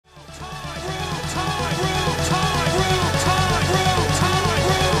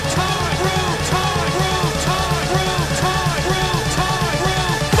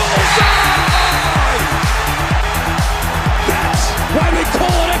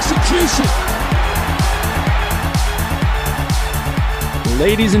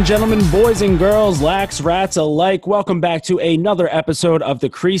Ladies and gentlemen, boys and girls, lax rats alike, welcome back to another episode of the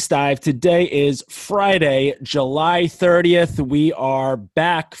Crease Dive. Today is Friday, July 30th. We are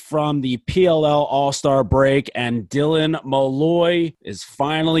back from the PLL All-Star break, and Dylan Molloy is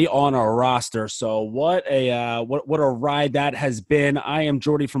finally on our roster. So what a ride that has been. I am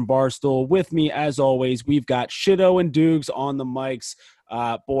Jordy from Barstool. With me, as always, we've got Shido and Dukes on the mics.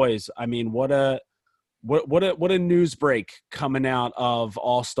 Boys, I mean, what a news break coming out of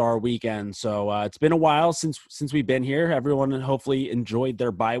All-Star Weekend. So it's been a while since we've been here. Everyone hopefully enjoyed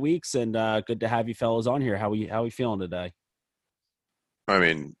their bye weeks, and good to have you fellas on here. How we feeling today? I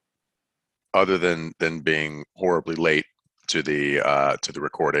mean, other than being horribly late to the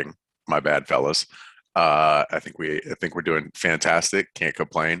recording, my bad, fellas. I think we're doing fantastic. Can't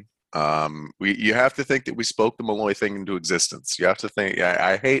complain. You have to think that we spoke the Molloy thing into existence. You have to think.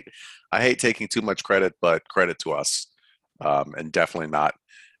 I hate taking too much credit, but credit to us, and definitely not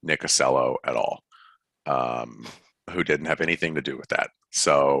Nick Acello at all, who didn't have anything to do with that.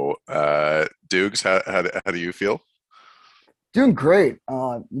 So, Dukes, how do you feel? Doing great.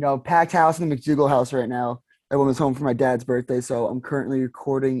 Packed house in the McDougal house right now. Everyone was home for my dad's birthday, so I'm currently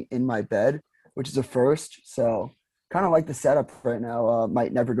recording in my bed, which is a first. So, kind of like the setup right now.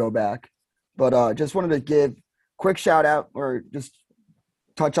 Might never go back, but just wanted to give quick shout out or just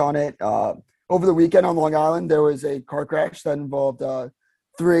touch on it. Over the weekend on Long Island, there was a car crash that involved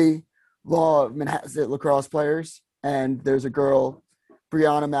 3 Manhasset lacrosse players, and there's a girl,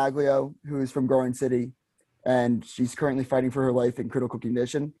 Brianna Maglio, who's from Growing City, and she's currently fighting for her life in critical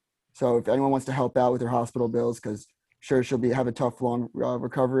condition. So if anyone wants to help out with her hospital bills, because sure she'll have a tough, long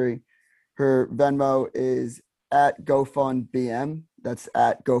recovery, her Venmo is at GoFundBM. That's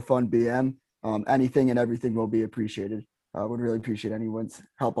at GoFundBM. Anything and everything will be appreciated. Would really appreciate anyone's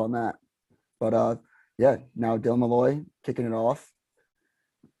help on that. But now Dylan Molloy kicking it off.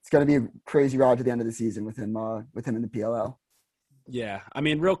 It's going to be a crazy ride to the end of the season with him in the PLL. Yeah, I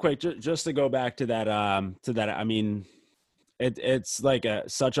mean, real quick, just to go back to that. I mean, it's like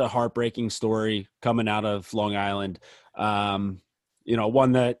such a heartbreaking story coming out of Long Island. One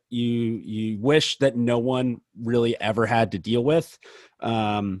that you wish that no one really ever had to deal with.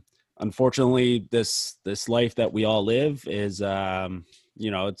 Unfortunately, this life that we all live is,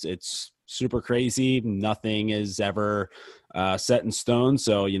 it's super crazy. Nothing is ever set in stone.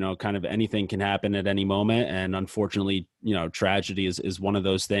 So, kind of anything can happen at any moment. And unfortunately, tragedy is one of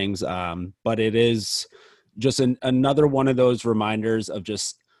those things. But it is just another one of those reminders of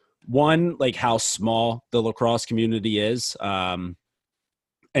just one, like how small the lacrosse community is.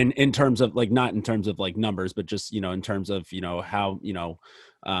 And in terms of not in terms of numbers, but just, in terms of, how,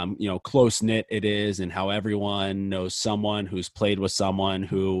 close knit it is, and how everyone knows someone who's played with someone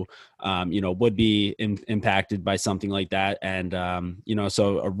who, would be impacted by something like that. And,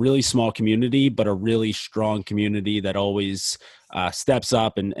 so a really small community, but a really strong community that always steps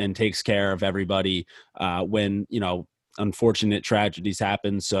up and takes care of everybody when, unfortunate tragedies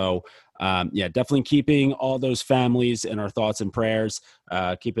happen. So, definitely keeping all those families in our thoughts and prayers,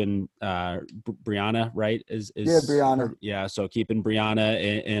 keeping Brianna, right? Brianna. So keeping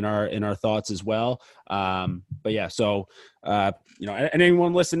Brianna in our thoughts as well. Anyone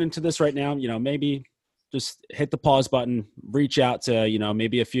listening to this right now, maybe just hit the pause button, reach out to,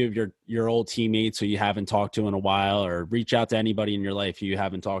 maybe a few of your old teammates who you haven't talked to in a while, or reach out to anybody in your life who you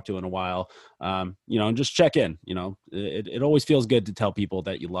haven't talked to in a while, and just check in. It always feels good to tell people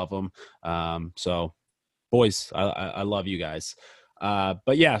that you love them. So boys, I love you guys.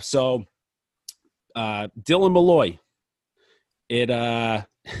 So Dylan Molloy, it's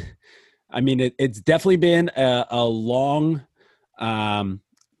definitely been a long,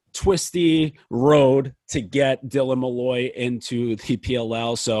 twisty road to get Dylan Molloy into the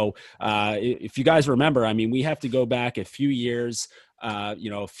PLL. So if you guys remember, we have to go back a few years,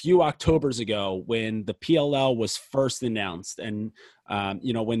 a few Octobers ago when the PLL was first announced. And,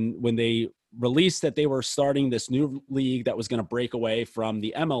 when they released that they were starting this new league that was going to break away from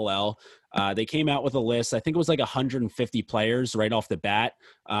the MLL, they came out with a list. I think it was like 150 players right off the bat,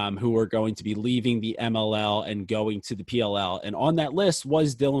 who were going to be leaving the MLL and going to the PLL. And on that list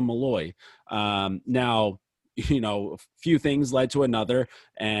was Dylan Molloy. Now, a few things led to another,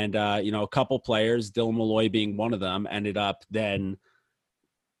 and, a couple players, Dylan Molloy being one of them, ended up then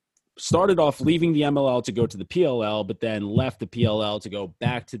started off leaving the MLL to go to the PLL, but then left the PLL to go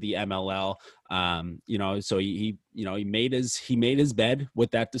back to the MLL. So he you know, he made his bed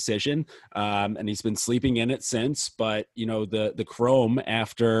with that decision, and he's been sleeping in it since. But you know, the Chrome,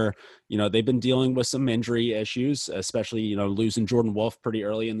 after, you know, they've been dealing with some injury issues, especially, you know, losing Jordan Wolf pretty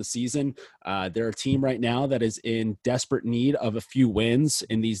early in the season. They're a team right now that is in desperate need of a few wins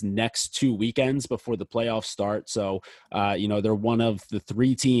in these next 2 weekends before the playoffs start. So, you know, they're one of the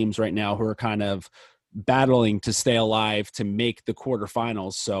 3 teams right now who are kind of battling to stay alive to make the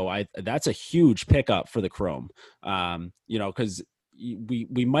quarterfinals. So that's a huge pickup for the Chrome. You know, because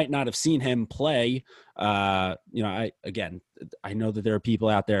we might not have seen him play. You know, I know that there are people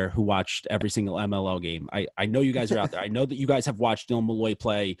out there who watched every single MLL game. I know you guys are out there. I know that you guys have watched Dylan Molloy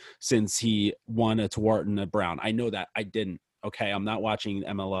play since he won a Tawart and a Brown. I know that. I didn't. Okay, I'm not watching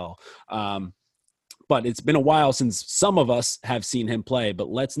MLL. But it's been a while since some of us have seen him play. But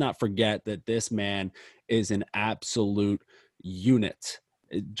let's not forget that this man is an absolute unit.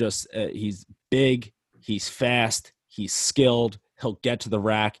 He's big, he's fast, he's skilled. He'll get to the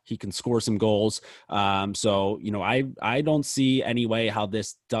rack. He can score some goals. So, you know, I don't see any way how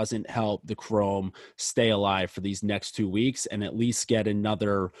this doesn't help the Chrome stay alive for these next 2 weeks and at least get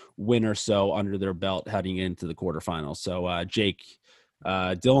another win or so under their belt heading into the quarterfinals. So, Jake,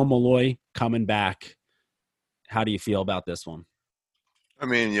 Dylan Molloy coming back. How do you feel about this one? I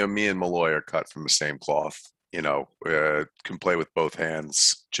mean, you know, me and Molloy are cut from the same cloth. You know, can play with both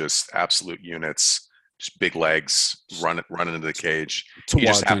hands, just absolute units, just big legs, running into the cage. He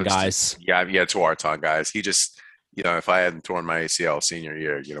just happens guys. Tuarton guys. He just, you know, if I hadn't torn my ACL senior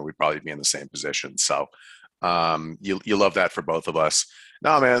year, you know, we'd probably be in the same position. So, you love that for both of us.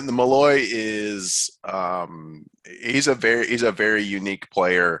 No, man, the Molloy is, he's a very unique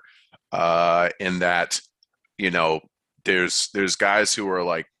player, in that, you know, there's guys who are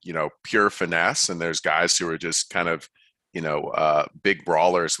like, you know, pure finesse, and there's guys who are just kind of, you know, big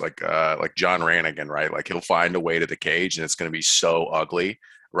brawlers like John Ranigan, right? Like he'll find a way to the cage and it's going to be so ugly,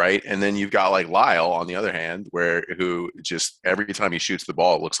 right? And then you've got like Lyle on the other hand, who just every time he shoots the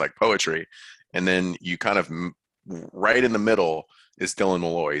ball, it looks like poetry. And then you kind of right in the middle is Dylan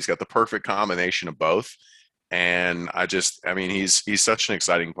Molloy. He's got the perfect combination of both. And I mean, he's such an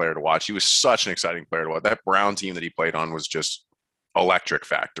exciting player to watch. He was such an exciting player to watch. That Brown team that he played on was just electric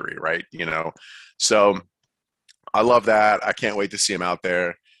factory, right? You know, so I love that. I can't wait to see him out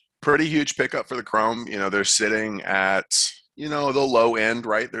there. Pretty huge pickup for the Chrome. You know, they're sitting at, you know, the low end,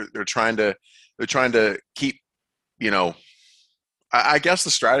 right? They're trying to keep, you know, I guess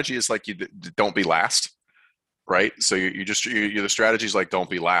the strategy is like you don't be last. Right. So the strategy is like, don't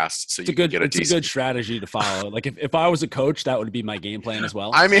be last. So it's a good strategy to follow. Like if I was a coach, that would be my game plan as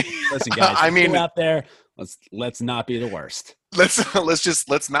well. I mean, listen, guys, go out there. Let's not be the worst.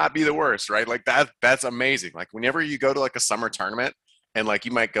 Let's not be the worst. Right. Like that's amazing. Like whenever you go to like a summer tournament and like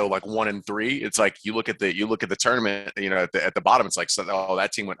you might go like 1-3, it's like you look at the tournament, you know, at the bottom, it's like, so, oh,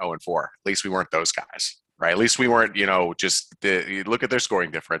 that team went 0-4. At least we weren't those guys. Right. At least we weren't, you know, you look at their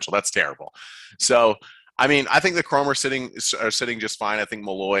scoring differential. That's terrible. So, I mean, I think the Chrome are sitting just fine. I think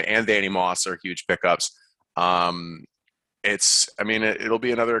Molloy and Danny Moss are huge pickups. It'll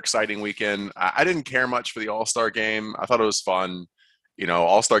be another exciting weekend. I didn't care much for the All-Star game. I thought it was fun. You know,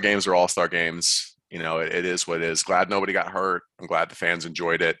 All-Star games are All-Star games. You know, it is what it is. Glad nobody got hurt. I'm glad the fans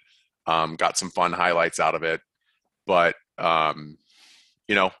enjoyed it. Got some fun highlights out of it. But,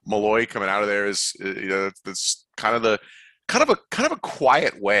 you know, Molloy coming out of there is, you know, that's kind of a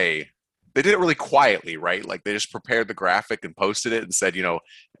quiet way. They did it really quietly, right? Like they just prepared the graphic and posted it and said, you know,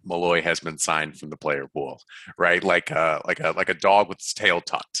 Molloy has been signed from the player pool, right? Like a dog with its tail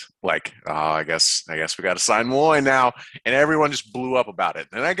tucked. Like, I guess we got to sign Molloy now, and everyone just blew up about it.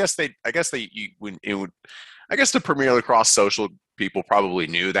 And I guess the Premier Lacrosse social people probably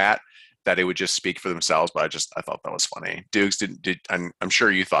knew that it would just speak for themselves. But I thought that was funny. Dukes I'm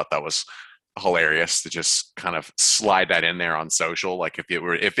sure you thought that was hilarious to just kind of slide that in there on social. Like if it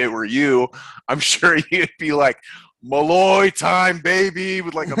were you, I'm sure you'd be like, Molloy time, baby,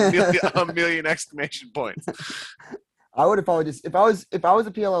 with like a million exclamation points. I would have probably just if I was a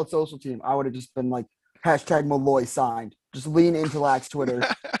PLL social team, I would have just been like hashtag Molloy signed. Just lean into Lax Twitter.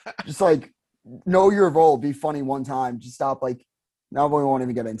 Just like know your role, be funny one time. Just stop like now we won't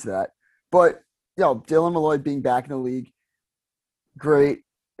even get into that. But you know, Dylan Molloy being back in the league, great.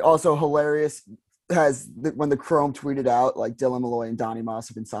 Also hilarious when the Chrome tweeted out like Dylan Molloy and Donnie Moss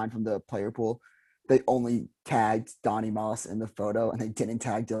have been signed from the player pool. They only tagged Donnie Moss in the photo and they didn't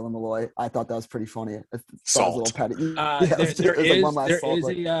tag Dylan Molloy. I thought that was pretty funny. Salt. A little petty.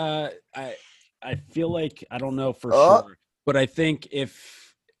 I feel like I don't know for sure, but I think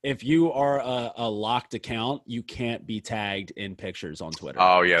if you are a locked account, you can't be tagged in pictures on Twitter.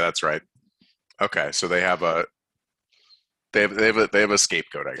 Oh yeah, that's right. Okay, so they have a they have a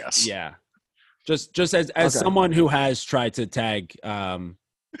scapegoat, I guess. Yeah. Just as Okay. someone who has tried to tag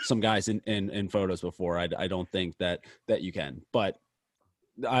some guys in photos before, I don't think that you can. But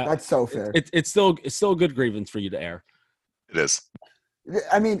That's so fair. it's still a good grievance for you to air. It is.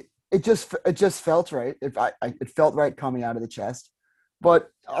 I mean, it just felt right. It felt right coming out of the chest.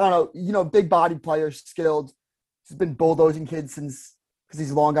 But I don't know, big body player, skilled. He's been bulldozing kids since, because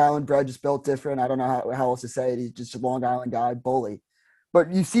he's Long Island bred, just built different. I don't know how else to say it. He's just a Long Island guy, bully.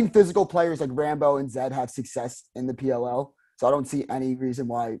 But you've seen physical players like Rambo and Zed have success in the PLL. So I don't see any reason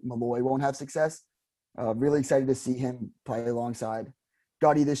why Molloy won't have success. Really excited to see him play alongside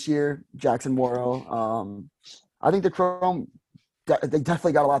Gotti this year, Jackson Morrow. I think the Chrome, they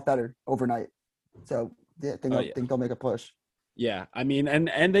definitely got a lot better overnight. So yeah, I think they'll make a push. Yeah, I mean,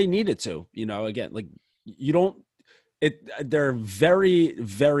 and they needed to. Again, like you don't. They're very,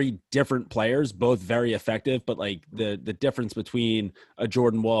 very different players, both very effective, but like the difference between a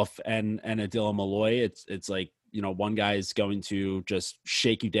Jordan Wolf and a Dylan Molloy, it's like, one guy is going to just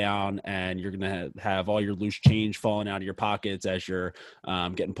shake you down and you're going to have all your loose change falling out of your pockets as you're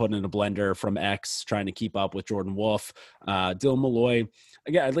getting put in a blender from X trying to keep up with Jordan Wolf. Dylan Molloy,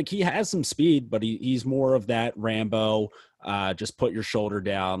 again, like he has some speed, but he's more of that Rambo, just put your shoulder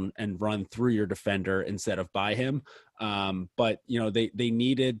down and run through your defender instead of by him. But they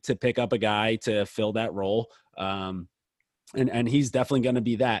needed to pick up a guy to fill that role. And he's definitely going to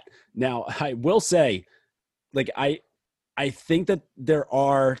be that. Now I will say, like, I think that there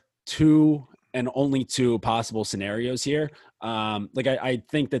are two and only two possible scenarios here. I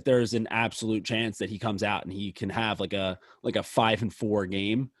think that there's an absolute chance that he comes out and he can have like a 5-4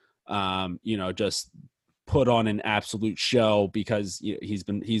 game, just put on an absolute show because he's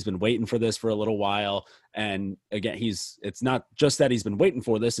been waiting for this for a little while. And again, it's not just that he's been waiting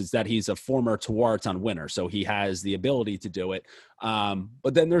for this, it's that he's a former Tewaaraton winner. So he has the ability to do it.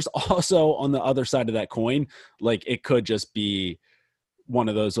 But then there's also on the other side of that coin, like it could just be one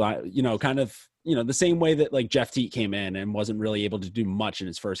of those, kind of, the same way that like Jeff Teat came in and wasn't really able to do much in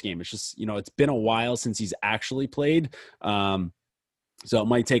his first game. It's just, it's been a while since he's actually played. So it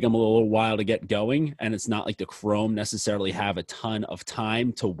might take him a little while to get going, and it's not like the Chrome necessarily have a ton of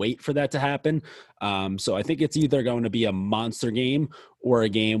time to wait for that to happen. So I think it's either going to be a monster game or a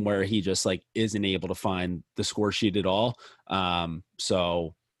game where he just like isn't able to find the score sheet at all.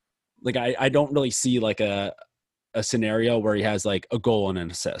 So like I don't really see like a scenario where he has like a goal and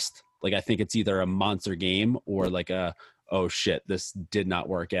an assist. Like I think it's either a monster game or like oh shit, this did not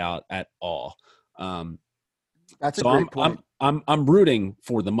work out at all. That's a great point. I'm rooting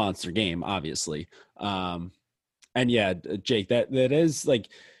for the monster game, obviously. And yeah, Jake, that is like.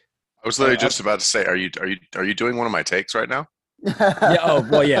 I was literally just about to say, are you doing one of my takes right now? Yeah. Oh,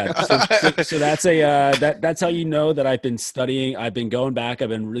 well, yeah. So that's that's how you know that I've been studying. I've been going back. I've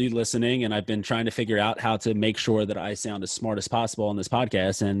been really listening, and I've been trying to figure out how to make sure that I sound as smart as possible on this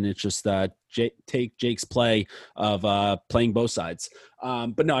podcast. And it's just take Jake's play of playing both sides.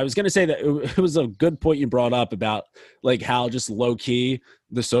 But no, I was going to say that it was a good point you brought up about like how just low key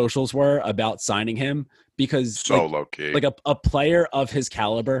the socials were about signing him, because so low key, like a player of his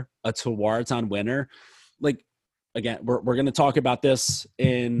caliber, a Tewaaraton winner, like. Again, we're going to talk about this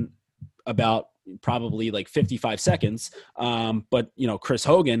in about probably like 55 seconds. But Chris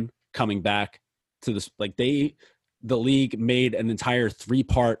Hogan coming back to this, like the league made an entire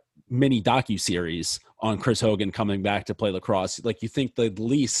 3-part mini docu-series on Chris Hogan coming back to play lacrosse. Like you think the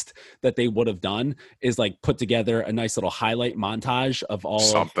least that they would have done is like put together a nice little highlight montage of all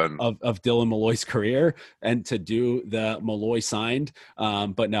of Dylan Molloy's career and to do the Molloy signed.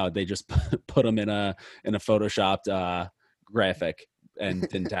 But no, they just put him in a photoshopped graphic and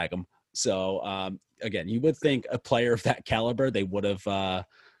didn't tag him. So again, you would think a player of that caliber, they would have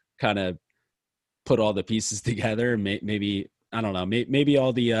kind of put all the pieces together. Maybe I don't know. Maybe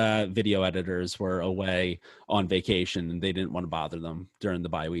all the video editors were away on vacation and they didn't want to bother them during the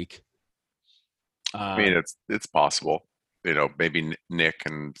bye week. I mean, it's possible. Maybe Nick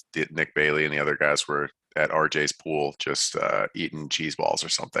Bailey and the other guys were at RJ's pool just eating cheese balls or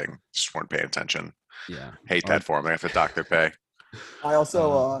something. Just weren't paying attention. Yeah, hate that for them. They have to dock their pay. I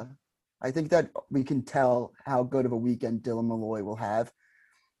also I think that we can tell how good of a weekend Dylan Molloy will have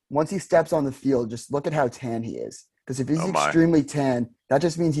once he steps on the field. Just look at how tan he is. Because if he's extremely tan, that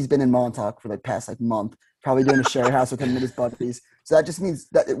just means he's been in Montauk for like past like month, probably doing a share house with him and his buddies. So that just means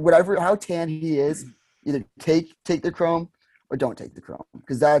that how tan he is, either take the Chrome or don't take the Chrome,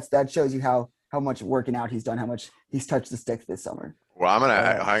 because that shows you how much working out he's done, how much he's touched the stick this summer. Well, I'm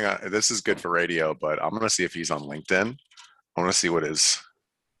gonna hang on. This is good for radio, but I'm gonna see if he's on LinkedIn. I want to see what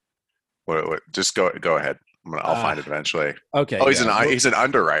just go ahead. I'll find it eventually. Okay. Oh, Yeah. he's an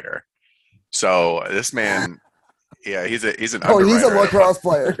underwriter. So this man, yeah, he's an Oh, he's a underwriter. lacrosse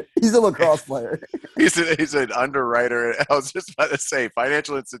player. He's a lacrosse player. He's an underwriter. I was just about to say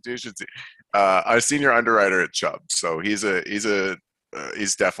financial institutions. A senior underwriter at Chubb. So he's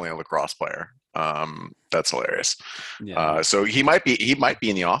definitely a lacrosse player. That's hilarious. Yeah. So he might be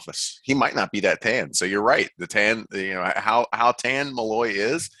in the office. He might not be that tan. So you're right. The tan, how tan Molloy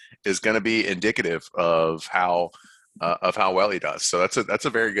is going to be indicative of how well he does. So that's a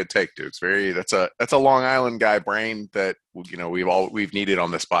very good take, dude. That's a Long Island guy brain that we've needed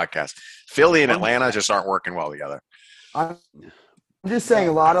on this podcast. Philly and Atlanta just aren't working well together. I'm just saying,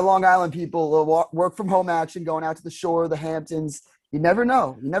 a lot of Long Island people will work from home action, going out to the shore, the Hamptons. You never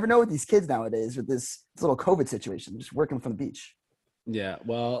know. You never know with these kids nowadays with this little COVID situation, just working from the beach. Yeah,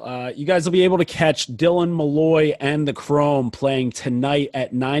 well, you guys will be able to catch Dylan Molloy and the Chrome playing tonight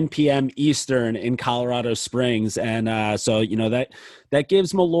at 9 p.m. Eastern in Colorado Springs, and so that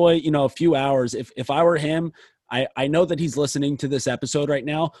gives Molloy a few hours. If I were him, I know that he's listening to this episode right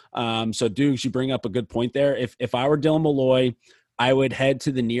now. So Dukes, you bring up a good point there. If I were Dylan Molloy, I would head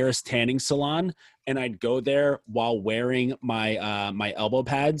to the nearest tanning salon and I'd go there while wearing my my elbow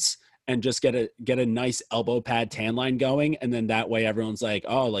pads and just get a nice elbow pad tan line going. And then that way everyone's like,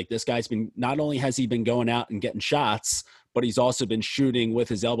 oh, like this guy's been, not only has he been going out and getting shots, but he's also been shooting with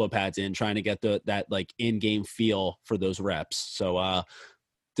his elbow pads in, trying to get that like in-game feel for those reps. So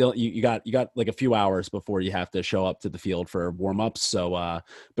Dylan, you got like a few hours before you have to show up to the field for warm-ups. So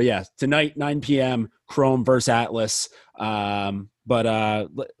but yeah, tonight 9 p.m. Chrome versus Atlas. But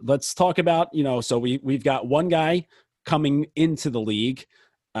let's talk about, so we've got one guy coming into the league.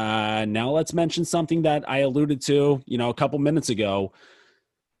 Now let's mention something that I alluded to, a couple minutes ago.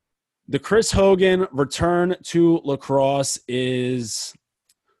 The Chris Hogan return to lacrosse is,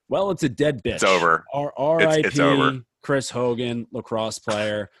 well, it's a dead bitch. It's over. R.I.P. It's over. Chris Hogan, lacrosse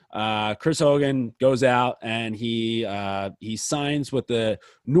player. Chris Hogan goes out and he signs with the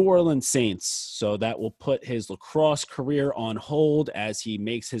New Orleans Saints. So that will put his lacrosse career on hold as he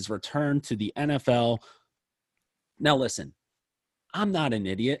makes his return to the NFL. Now listen, I'm not an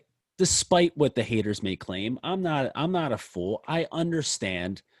idiot, despite what the haters may claim. I'm not a fool. I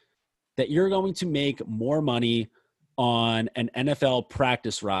understand that you're going to make more money on an NFL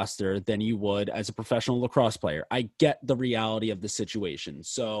practice roster than you would as a professional lacrosse player. I get the reality of the situation.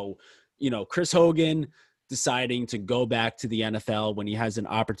 So, Chris Hogan deciding to go back to the NFL when he has an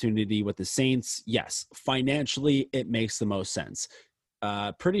opportunity with the Saints, yes, financially it makes the most sense.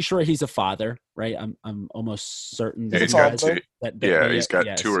 Pretty sure he's a father, right? I'm almost certain that he's got two. He's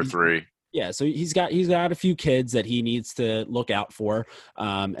got two or three. Yeah, so he's got a few kids that he needs to look out for,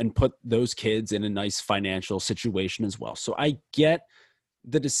 and put those kids in a nice financial situation as well. So I get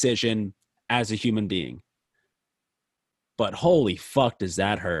the decision as a human being, but holy fuck, does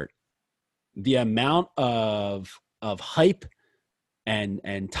that hurt? The amount of hype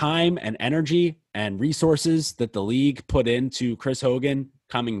and time and energy and resources that the league put into Chris Hogan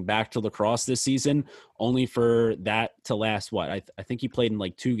coming back to lacrosse this season, only for that to last what? I think he played in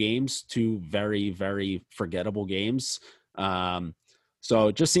like 2 games, 2 very, very forgettable games. So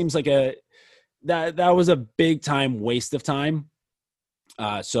it just seems like that was a big time waste of time.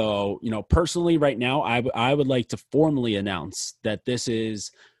 So, personally right now, I would like to formally announce that this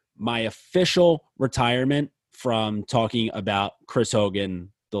is my official retirement from talking about Chris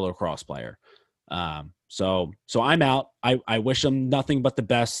Hogan, the lacrosse player. So I'm out. I wish him nothing but the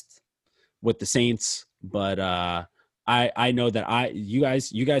best with the Saints, but I know that you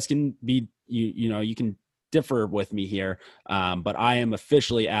guys can be, you can differ with me here, but I am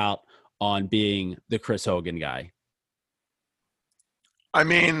officially out on being the Chris Hogan guy. I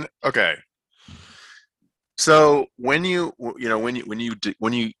mean, okay. So when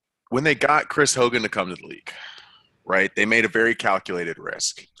they got Chris Hogan to come to the league, right? They made a very calculated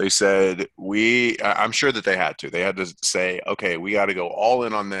risk. They said, I'm sure that they had to say, okay, we got to go all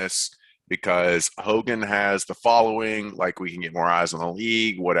in on this because Hogan has the following, like we can get more eyes on the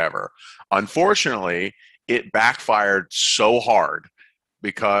league, whatever. Unfortunately, it backfired so hard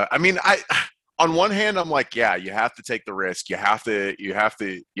because, on one hand, I'm like, yeah, you have to take the risk. You have to,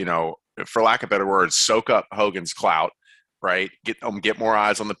 for lack of better words, soak up Hogan's clout, right? Get more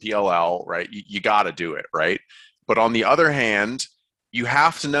eyes on the PLL, right? You got to do it, right? But on the other hand, you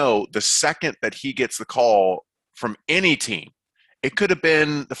have to know the second that he gets the call from any team, it could have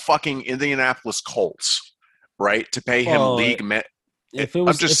been the fucking Indianapolis Colts, right? To pay him If it I'm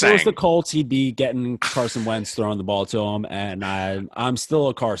was just if it was the saying. Colts, he'd be getting Carson Wentz throwing the ball to him, and I'm still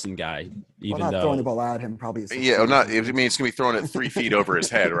a Carson guy, Well, even not throwing the though. ball at him probably is Yeah, serious not. I injury. mean, it's gonna be throwing it 3 feet over his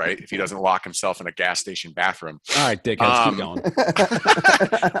head, right? If he doesn't lock himself in a gas station bathroom. All right, dickheads, keep Um,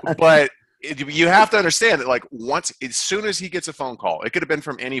 going. but you have to understand that, like, as soon as he gets a phone call, it could have been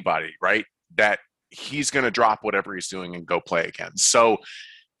from anybody, right? That he's going to drop whatever he's doing and go play again. So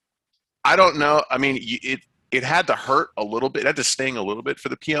I don't know. I mean, it had to hurt a little bit. It had to sting a little bit for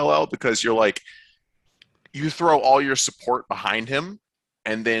the PLL because you're like, you throw all your support behind him,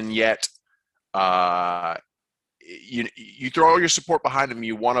 and then yet uh, you throw all your support behind him.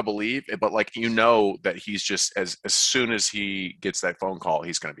 You want to believe, but like that he's just as soon as he gets that phone call,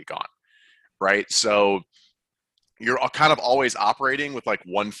 he's going to be gone, right? So you're kind of always operating with like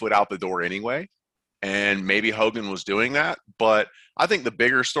 1 foot out the door anyway. And maybe Hogan was doing that, but I think the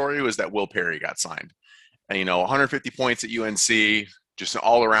bigger story was that Will Perry got signed. And 150 points at UNC, just an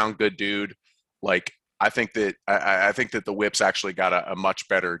all-around good dude. Like I think that the Whips actually got a much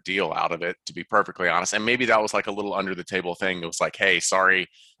better deal out of it, to be perfectly honest. And maybe that was like a little under the table thing. It was like, hey, sorry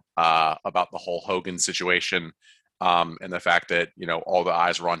about the whole Hogan situation, and the fact that all the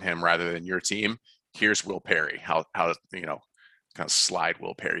eyes were on him rather than your team. Here's Will Perry. How kind of slide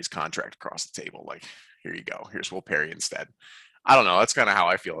Will Perry's contract across the table. Like, here you go. Here's Will Perry instead. I don't know. That's kind of how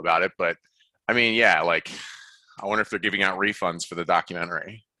I feel about it. But I mean, yeah, like, I wonder if they're giving out refunds for the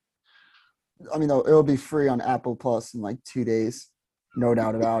documentary. I mean, it'll be free on Apple Plus in like 2 days, no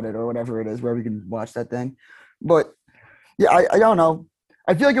doubt about it, or whatever it is, wherever you can watch that thing. But yeah, I don't know.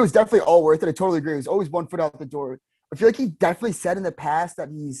 I feel like it was definitely all worth it. I totally agree. It was always 1 foot out the door. I feel like he definitely said in the past that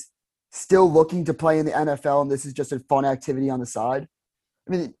he's still looking to play in the NFL, and this is just a fun activity on the side.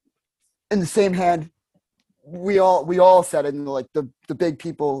 I mean, in the same hand, we all said it, and like the big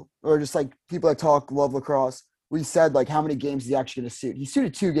people, or just like people that love lacrosse, we said like how many games is he actually going to suit? He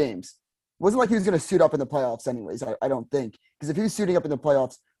suited 2 games. It wasn't like he was going to suit up in the playoffs anyways, I don't think. Because if he was suiting up in the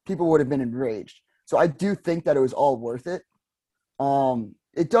playoffs, people would have been enraged. So I do think that it was all worth it.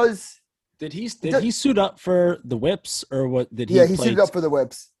 It does. Did he suit up for the Whips, or what? Did he? Yeah, he play suited up for the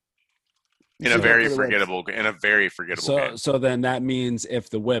Whips. In a very forgettable game. So then that means if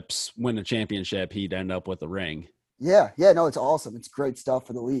the Whips win a championship, he'd end up with a ring. Yeah, no, it's awesome. It's great stuff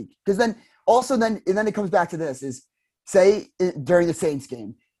for the league. Because then it comes back to this: is say during the Saints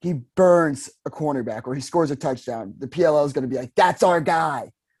game, he burns a cornerback or he scores a touchdown. The PLL is going to be like, "That's our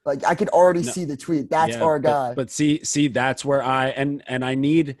guy." Like I could already see the tweet. That's our guy. But see, that's where I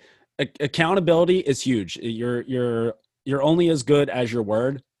need accountability is huge. You're only as good as your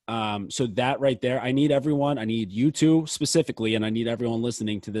word. So that right there, I need everyone. I need you two specifically, and I need everyone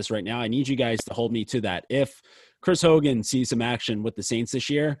listening to this right now. I need you guys to hold me to that. If Chris Hogan sees some action with the Saints this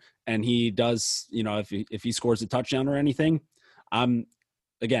year, and he does, if he scores a touchdown or anything, I'm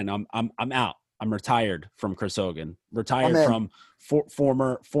out. I'm retired from Chris Hogan. Retired from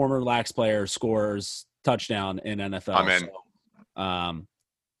former lax player scores touchdown in NFL. I'm in. So,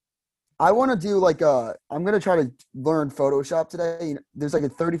 I want to do I'm going to try to learn Photoshop today. There's like a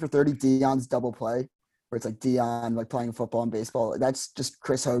 30 for 30 Dion's double play where it's like Dion like playing football and baseball. That's just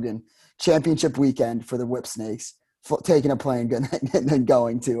Chris Hogan championship weekend for the Whip Snakes, taking a plane and then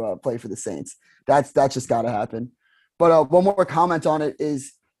going to play for the Saints. That's just got to happen. But one more comment on it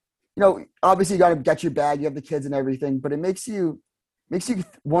is, obviously you got to get your bag. You have the kids and everything, but it makes you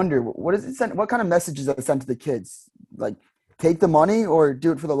wonder, what is it sent? What kind of messages are sent to the kids? Like, take the money or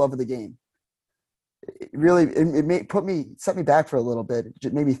do it for the love of the game. It set me back for a little bit.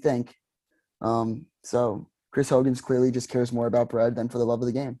 It made me think. So Chris Hogan's clearly just cares more about bread than for the love of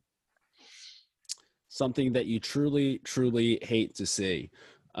the game. Something that you truly, truly hate to see.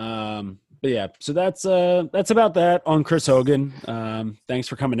 But yeah, so that's about that on Chris Hogan. Thanks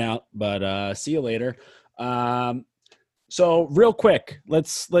for coming out, but see you later. So real quick,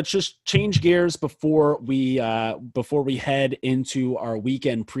 let's just change gears before we head into our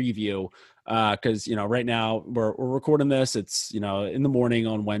weekend preview. Because right now we're recording this. It's in the morning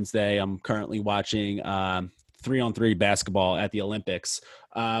on Wednesday. I'm currently watching 3-on-3 basketball at the Olympics.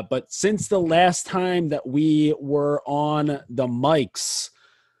 But since the last time that we were on the mics,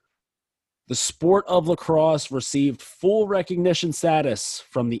 the sport of lacrosse received full recognition status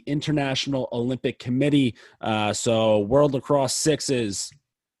from the International Olympic Committee. So World Lacrosse Sixes,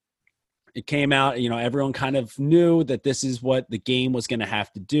 it came out, everyone kind of knew that this is what the game was going to have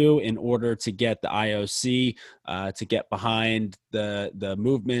to do in order to get the IOC to get behind the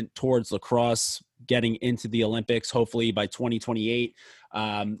movement towards lacrosse getting into the Olympics, hopefully by 2028.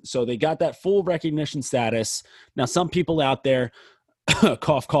 So they got that full recognition status. Now, some people out there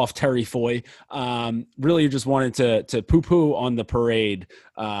cough, cough, Terry Foy, really just wanted to poo-poo on the parade,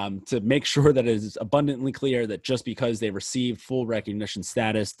 to make sure that it is abundantly clear that just because they received full recognition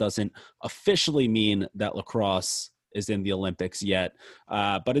status doesn't officially mean that lacrosse is in the Olympics yet.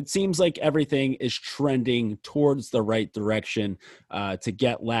 But it seems like everything is trending towards the right direction to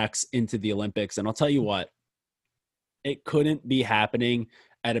get lax into the Olympics. And I'll tell you what, it couldn't be happening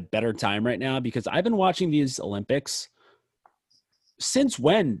at a better time right now, because I've been watching these Olympics. Since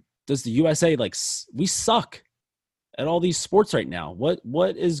when does the USA, like, we suck at all these sports right now?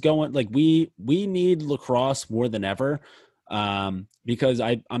 What is going, like, we need lacrosse more than ever, because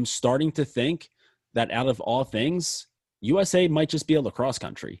I'm starting to think that out of all things, USA might just be a lacrosse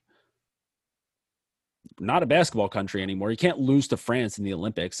country, not a basketball country anymore. You can't lose to France in the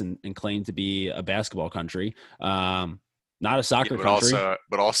Olympics and claim to be a basketball country. Not a soccer country.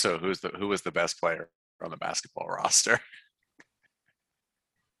 But also, who was the best player on the basketball roster?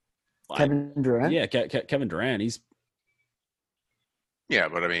 Kevin Durant. Yeah, Kevin Durant. Yeah,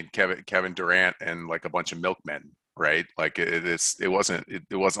 but I mean, Kevin Durant and like a bunch of milkmen, right? Like it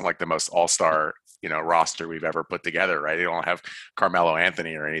wasn't like the most all-star, roster we've ever put together, right? They don't have Carmelo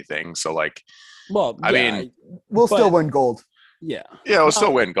Anthony or anything. So like, well, I mean, we'll still win gold. Yeah. Yeah, we'll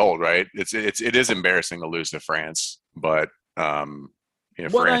still win gold, right? It is embarrassing to lose to France, but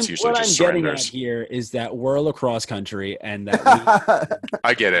France usually just surrenders. Getting at here is that we're a lacrosse country, and that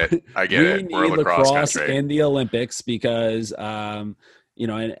I get it. We're a lacrosse country in the Olympics, because and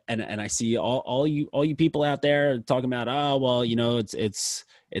I see all you people out there talking about, oh well,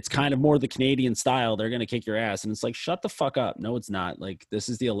 it's kind of more the Canadian style. They're going to kick your ass. And it's like, shut the fuck up. No, it's not. Like, this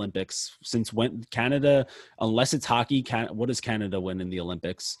is the Olympics. Since when Canada, unless it's hockey, what does Canada win in the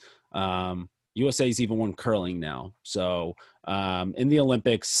Olympics? USA's even won curling now. So in the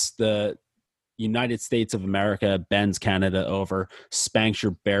Olympics, the United States of America bends Canada over, spanks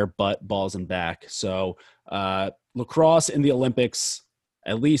your bare butt, balls and back. So lacrosse in the Olympics,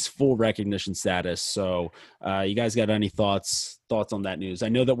 at least full recognition status. So you guys got any thoughts on that news? I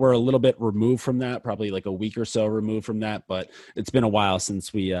know that we're a little bit removed from that, probably like a week or so removed from that, but it's been a while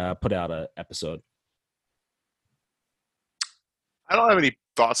since we put out an episode. I don't have any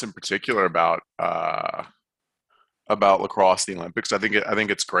thoughts in particular about lacrosse in the Olympics. I think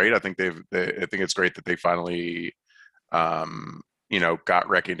it's great. I think it's great that they finally got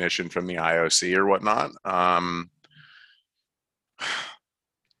recognition from the IOC or whatnot.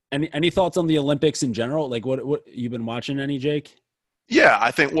 Any thoughts on the Olympics in general? Like, what you've been watching any, Jake? Yeah, I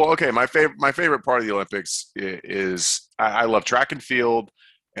think, well, okay, my favorite part of the Olympics is I love track and field,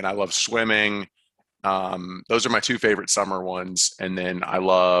 and I love swimming. Those are my two favorite summer ones. And then I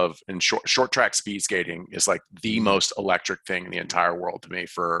love, and short track speed skating is like the most electric thing in the entire world to me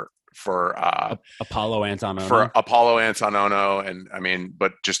for Apollo Antonono. And I mean,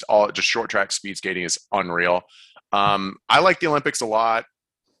 but just short track speed skating is unreal. I like the Olympics a lot.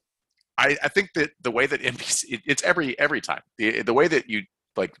 I think that the way that NBC, it's every time the way that you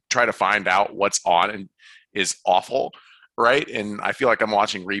like try to find out what's on and is awful, right? And I feel like I'm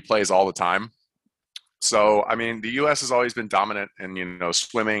watching replays all the time. So I mean, the U.S. has always been dominant in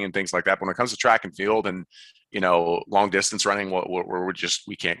swimming and things like that. But when it comes to track and field and long distance running,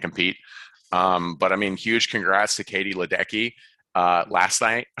 we can't compete. But I mean, huge congrats to Katie Ledecky last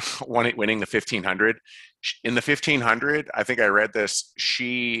night, winning the 1500. In the 1500, I think I read this.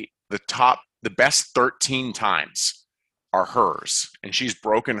 The best 13 times are hers, and she's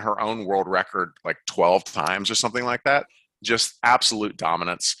broken her own world record like 12 times or something like that. Just absolute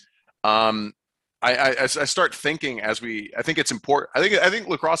dominance. I start thinking I think it's important. I think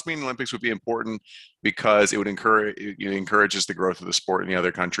lacrosse being in the Olympics would be important because it encourages the growth of the sport in the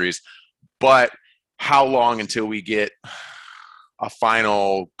other countries. But how long until we get a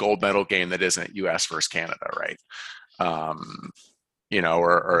final gold medal game that isn't U.S. versus Canada, right? That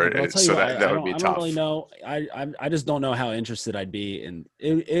would be tough. I don't really know. I just don't know how interested I'd be, and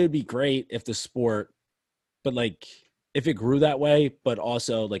it would be great if the sport, but like if it grew that way, but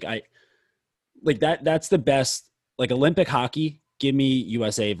also that's the best. Like Olympic hockey, give me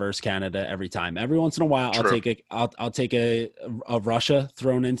USA versus Canada every time. Every once in a while, True. I'll take a Russia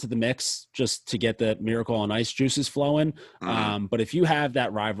thrown into the mix just to get the Miracle on Ice juices flowing. Mm-hmm. But if you have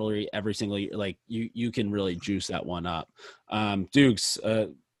that rivalry every single year, like you can really juice that one up. Dukes,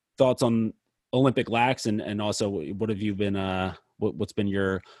 thoughts on Olympic lax, and also what have you been? What's been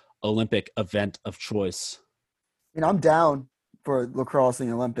your Olympic event of choice? I'm down for lacrosse in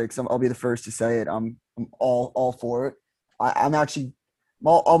the Olympics. I'll be the first to say it. I'm all for it. I'm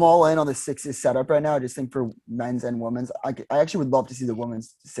all in on the sixes setup right now. I just think for men's and women's, I actually would love to see the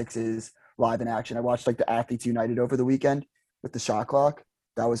women's sixes live in action. I watched like the Athletes United over the weekend, with the shot clock.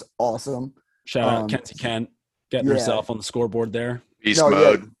 That was awesome. Shout out Kenzie Kent getting yeah. herself on the scoreboard there. Beast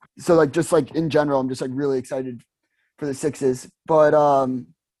mode. Yeah. So like just like in general, I'm just like really excited for the Sixes. But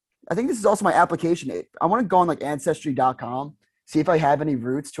I think this is also my application. I want to go on like ancestry.com, see if I have any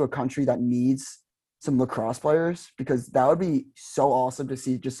roots to a country that needs some lacrosse players, because that would be so awesome to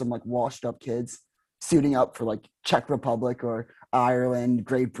see just some like washed up kids suiting up for like Czech Republic or Ireland,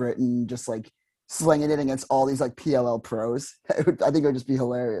 Great Britain, just like slinging it against all these like PLL pros. I think it would just be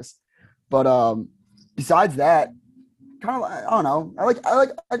hilarious. But besides that, kind of, I don't know.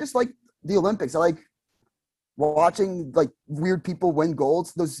 I just like the Olympics. I like watching like weird people win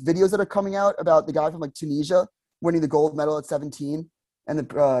golds. Those videos that are coming out about the guy from like Tunisia winning the gold medal at 17, and the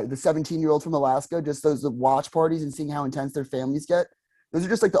 17-year-old from Alaska, just those watch parties and seeing how intense their families get. Those are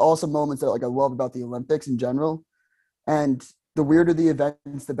just like the awesome moments that like I love about the Olympics in general. And the weirder the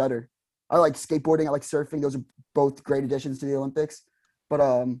events, the better. I like skateboarding. I like surfing. Those are both great additions to the Olympics. But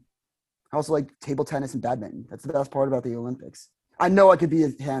I also like table tennis and badminton. That's the best part about the Olympics. I know I could be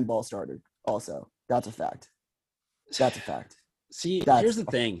a handball starter also. That's a fact. See, That's here's the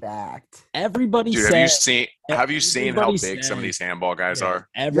thing. Fact. Everybody Dude, says. have you seen how big some of these handball guys are?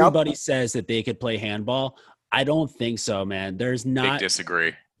 Everybody says that they could play handball. I don't think so, man. There's not. Big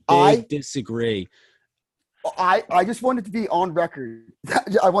disagree. I disagree. I just want it to be on record.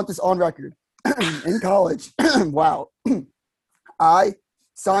 I want this on record. In college, wow. I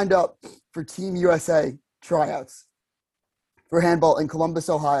signed up for Team USA tryouts for handball in Columbus,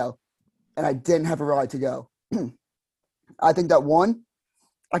 Ohio, and I didn't have a ride to go. I think that 1,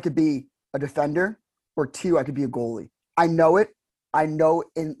 I could be a defender, or 2, I could be a goalie. I know it. I know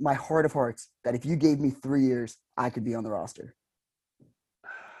in my heart of hearts that if you gave me 3 years, I could be on the roster.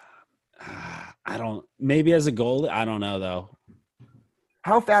 I don't. Maybe as a goalie, I don't know though.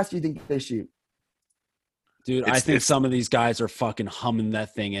 How fast do you think they shoot? Dude, I think some of these guys are fucking humming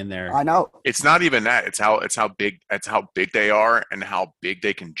that thing in there. I know. It's not even that. It's how big they are and how big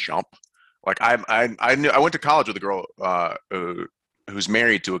they can jump. Like I went to college with a girl who's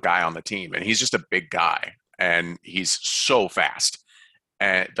married to a guy on the team, and he's just a big guy, and he's so fast.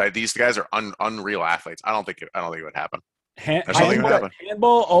 And these guys are unreal athletes. I don't think it would happen.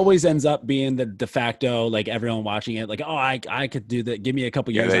 Handball always ends up being the de facto, like everyone watching it, like, oh, I could do that. Give me a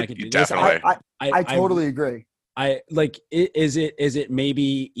couple years, I could do definitely. this. I totally agree. Is it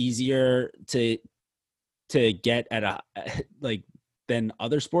maybe easier to get at a like than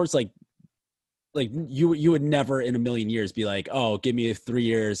other sports? Like you would never in a million years be like, oh, give me 3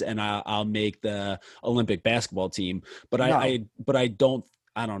 years and I'll make the Olympic basketball team. But no.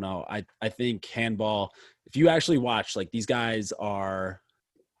 I don't know. I think handball, if you actually watch, like these guys are.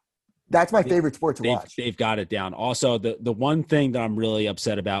 That's my favorite sport to watch. They've got it down. Also, the one thing that I'm really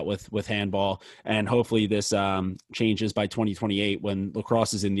upset about with handball, and hopefully this changes by 2028 when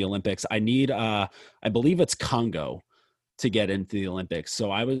lacrosse is in the Olympics. I need, I believe it's Congo to get into the Olympics.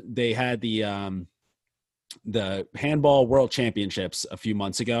 So they had the handball world championships a few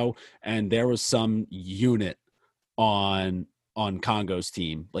months ago, and there was some unit on Congo's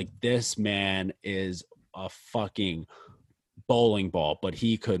team. Like, this man is a fucking bowling ball, but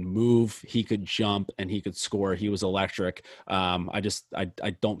he could move, he could jump, and he could score. He was electric.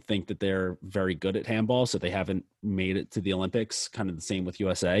 I don't think that they're very good at handball, so they haven't made it to the Olympics. Kind of the same with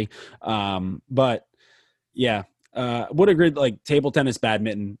USA. But yeah, would agree. Like, table tennis,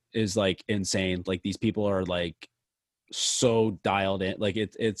 badminton is like insane. Like, these people are like so dialed in. Like,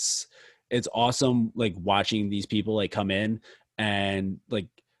 it's awesome. Like, watching these people like come in, and like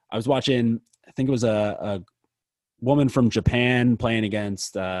I was watching, I think it was a woman from Japan playing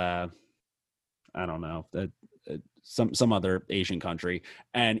against I don't know, some other Asian country,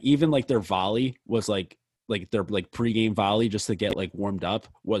 and even like their volley was like their like pregame volley just to get like warmed up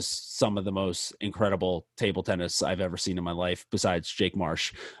was some of the most incredible table tennis I've ever seen in my life, besides Jake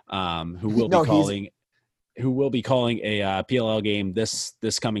Marsh, who will be calling a PLL game this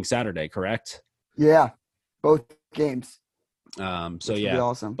coming Saturday, correct? Yeah, both games. So yeah,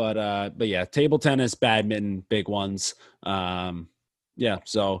 awesome. But yeah, table tennis, badminton, big ones. Yeah,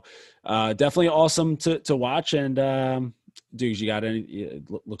 so definitely awesome to watch. And dudes, you got any? It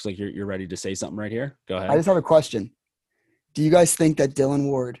looks like you're ready to say something right here. Go ahead. I just have a question. Do you guys think that Dylan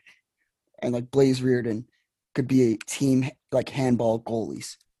Ward and like Blaze Reardon could be a team like handball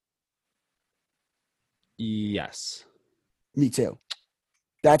goalies? Yes. Me too.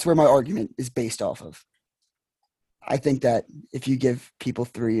 That's where my argument is based off of. I think that if you give people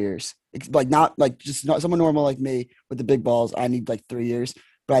 3 years, like not someone normal like me with the big balls, I need like 3 years,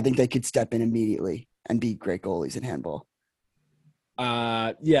 but I think they could step in immediately and be great goalies in handball.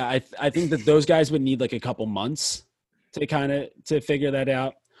 Yeah, I think that those guys would need like a couple months to figure that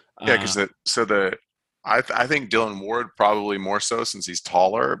out. Yeah, because I think Dylan Ward probably more so since he's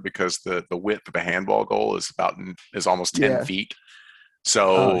taller because the width of a handball goal is almost 10 Yeah. feet. Oh So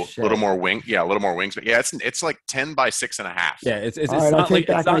a little shit. more a little more wings. But yeah, it's like 10 by 6.5. Yeah, it's All right, I take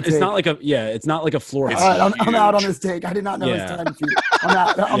back my it's not take. like it's not like a floor All It's hockey. right, I'm out on huge. this take. I did not know it was Yeah. 10 feet. I'm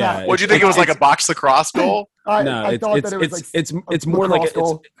out. I'm Yeah, out. What'd you think? It was like a box lacrosse goal? no, I thought that it was like it's a more like lacrosse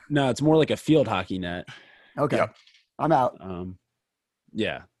goal. it's more like a field hockey net. Okay, Yep. I'm out.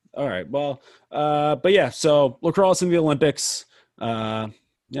 Yeah. All right. Well, but yeah, so lacrosse in the Olympics. Yeah.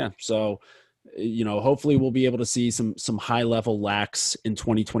 So, hopefully we'll be able to see some high level lax in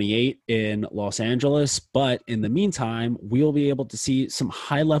 2028 in Los Angeles. But in the meantime, we'll be able to see some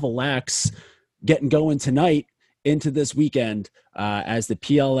high level lax getting going tonight into this weekend as the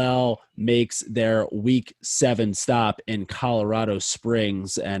PLL makes their week 7 stop in Colorado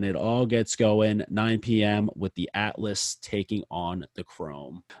Springs, and it all gets going 9 p.m. with the Atlas taking on the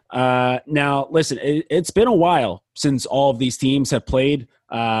Chrome. Now, listen, it's been a while since all of these teams have played.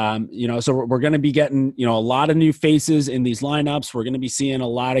 So we're going to be getting, a lot of new faces in these lineups. We're going to be seeing a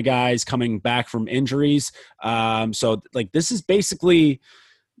lot of guys coming back from injuries. So this is basically,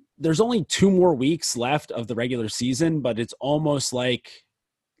 there's only 2 more weeks left of the regular season, but it's almost like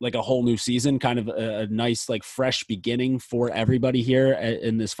a whole new season, kind of a nice, fresh beginning for everybody here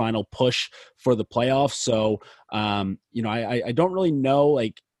in this final push for the playoffs. So, I don't really know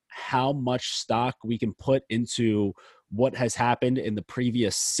how much stock we can put into what has happened in the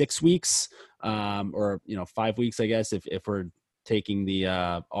previous 6 weeks, or 5 weeks, I guess, if we're taking the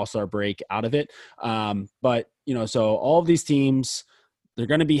All-Star break out of it. But so all of these teams, they're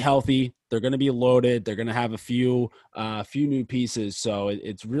going to be healthy. They're going to be loaded. They're going to have a few new pieces. So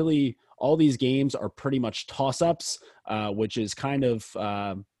it's really, all these games are pretty much toss-ups, which is kind of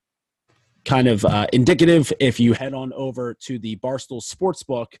indicative if you head on over to the Barstool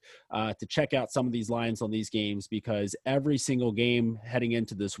Sportsbook to check out some of these lines on these games, because every single game heading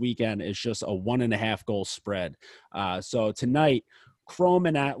into this weekend is just a 1.5 goal spread. So tonight, Chrome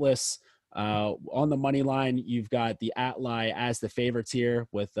and Atlas. On the money line, you've got the Atli as the favorites here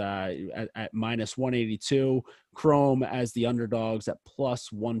with at minus 182, Chrome as the underdogs at plus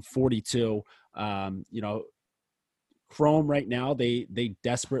 142. Chrome right now, they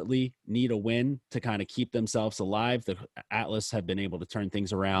desperately need a win to kind of keep themselves alive. The Atlas have been able to turn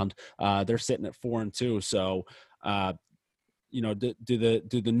things around. They're sitting at 4-2. So, do the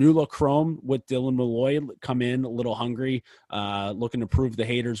Nula Chrome with Dylan Molloy come in a little hungry, looking to prove the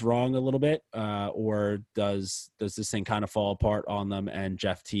haters wrong a little bit, or does this thing kind of fall apart on them and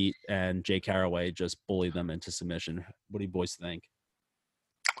Jeff Teat and Jay Caraway just bully them into submission? What do you boys think?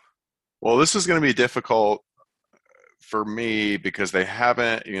 Well, this is going to be difficult for me because they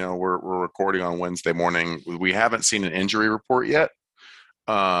haven't, we're recording on Wednesday morning. We haven't seen an injury report yet.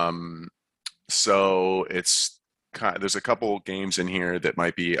 So there's a couple games in here that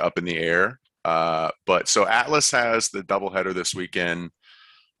might be up in the air. But so Atlas has the doubleheader this weekend.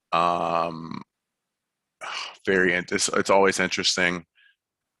 It's always interesting.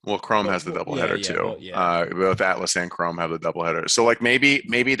 Well, Chrome has the doubleheader too. Both Atlas and Chrome have the doubleheader. So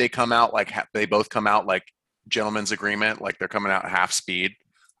maybe they come out they both come out gentleman's agreement, they're coming out half speed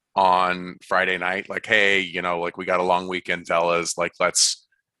on Friday night. Hey, we got a long weekend, fellas. Let's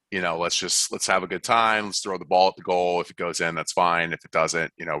have a good time. Let's throw the ball at the goal. If it goes in, that's fine. If it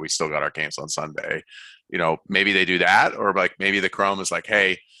doesn't, we still got our games on Sunday. Maybe they do that, or maybe the Chrome is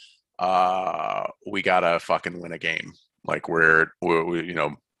hey, we gotta fucking win a game. I'm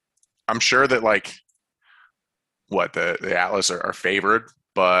sure that the Atlas are favored,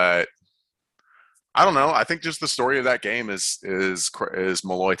 but I don't know. I think just the story of that game is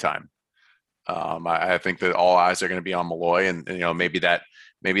Molloy time. I think that all eyes are going to be on Molloy, and maybe that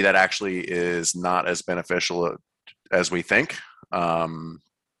actually is not as beneficial as we think.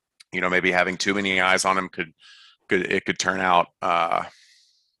 Maybe having too many eyes on him could turn out on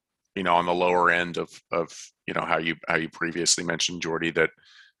the lower end of how you previously mentioned, Jordy, that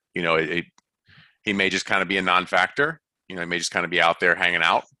he may just kind of be a non-factor. He may just kind of be out there hanging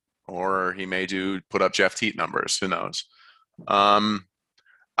out, or he may put up Jeff Teat numbers. Who knows?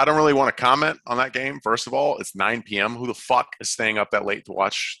 I don't really want to comment on that game. First of all, it's 9 p.m. Who the fuck is staying up that late to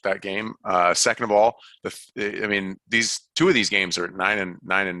watch that game? Second of all, these two of these games are at 9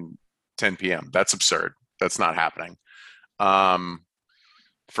 and 10 p.m. That's absurd. That's not happening.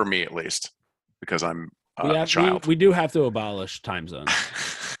 For me, at least, because I'm a child. We do have to abolish time zones.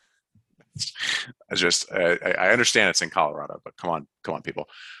 I understand it's in Colorado, but come on, people.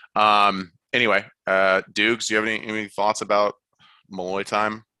 Anyway, Dukes, do you have any thoughts about Molloy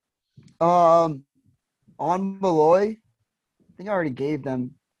time? On Molloy, think I already gave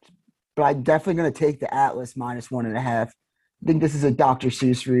them, but I'm definitely going to take the Atlas -1.5. I think this is a Dr.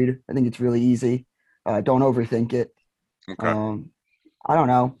 Seuss read. I think it's really easy. Don't overthink it. Okay. I don't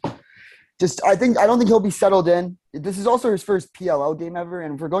know. I don't think he'll be settled in. This is also his first PLL game ever,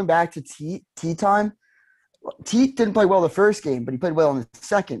 and if we're going back to tea time, Teat didn't play well the first game, but he played well in the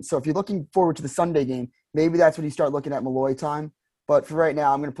second. So if you're looking forward to the Sunday game, maybe that's when you start looking at Molloy time. But for right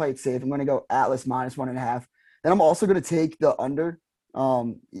now, I'm going to play it safe. I'm going to go Atlas -1.5. Then I'm also going to take the under.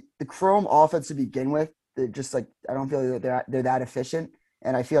 The Chrome offense to begin with, they're just like, I don't feel like they're that efficient.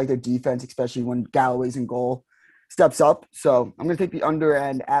 And I feel like their defense, especially when Galloway's in goal, steps up. So I'm going to take the under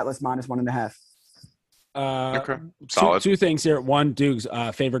and Atlas -1.5. Okay. Solid. Two things here. One, Duke's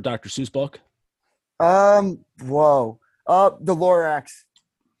favorite Dr. Seuss book. Whoa. The Lorax.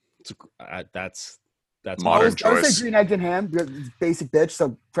 That's modern I choice. would say Green Eggs and Ham, because it's basic bitch.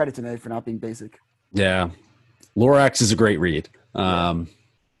 So credit to me for not being basic. Yeah. Lorax is a great read. But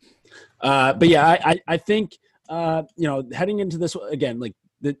yeah, I think, heading into this again, like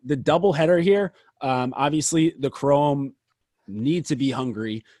the double header here, obviously the Chrome need to be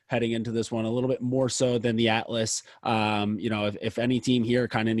hungry heading into this one a little bit more so than the Atlas. If any team here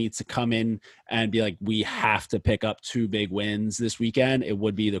kind of needs to come in and be like, we have to pick up 2 big wins this weekend, it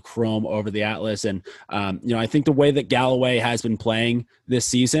would be the Chrome over the Atlas. And, I think the way that Galloway has been playing this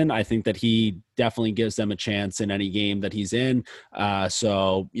season, I think that he definitely gives them a chance in any game that he's in.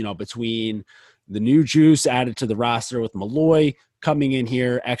 Between the new juice added to the roster with Molloy coming in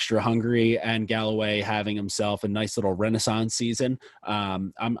here extra hungry and Galloway having himself a nice little renaissance season,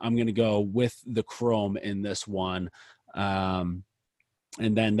 I'm going to go with the Chrome in this one. And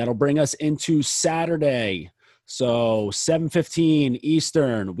then that'll bring us into Saturday. So 7:15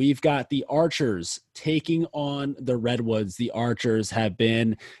 Eastern, we've got the Archers taking on the Redwoods. The Archers have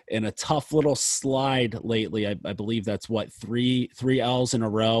been in a tough little slide lately. I believe that's three L's in a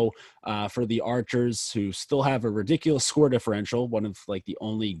row for the Archers, who still have a ridiculous score differential, one of like the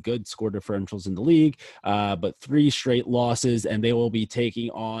only good score differentials in the league, but 3 straight losses, and they will be taking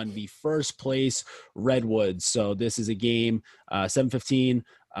on the first place Redwoods. So this is a game, 7:15.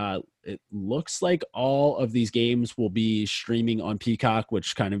 It looks like all of these games will be streaming on Peacock,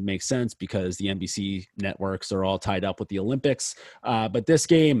 which kind of makes sense because the NBC networks are all tied up with the Olympics. But this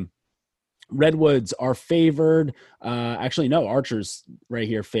game, Redwoods are favored. Archers right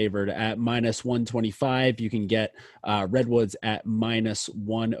here favored at -125. You can get Redwoods at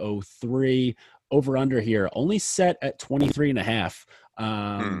 -103. Over under here, only set at 23.5.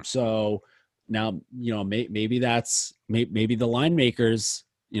 So now, maybe the line makers,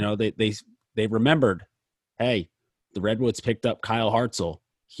 they remembered, hey, the Redwoods picked up Kyle Hartzell.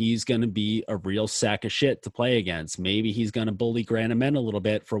 He's going to be a real sack of shit to play against. Maybe he's going to bully Granite a little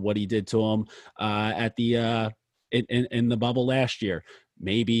bit for what he did to him at the in the bubble last year.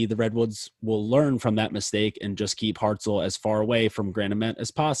 Maybe the Redwoods will learn from that mistake and just keep Hartzell as far away from Granite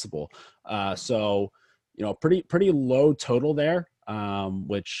as possible. Pretty low total there,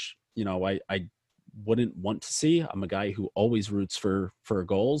 which I wouldn't want to see. I'm a guy who always roots for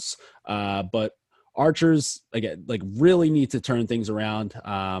goals, but Archers again, like, really need to turn things around.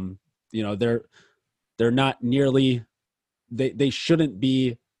 They're not nearly, they shouldn't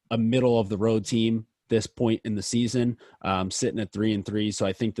be a middle of the road team this point in the season, sitting at 3-3. So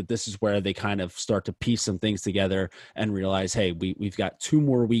I think that this is where they kind of start to piece some things together and realize, hey, we've got 2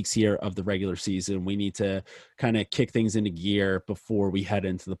 more weeks here of the regular season. We need to kind of kick things into gear before we head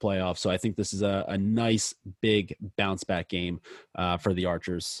into the playoffs. So I think this is a nice big bounce back game for the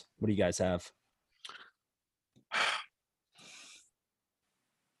Archers. What do you guys have?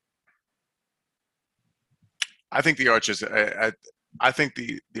 I think the Archers. I think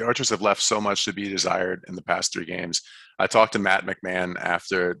the Archers have left so much to be desired in the past 3 games. I talked to Matt McMahon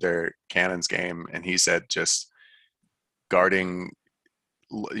after their Cannons game, and he said just guarding,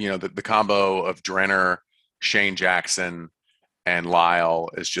 the combo of Drenner, Shane Jackson, and Lyle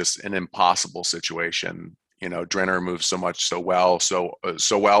is just an impossible situation. Drenner moves so well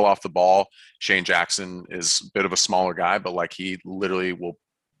off the ball. Shane Jackson is a bit of a smaller guy, but like he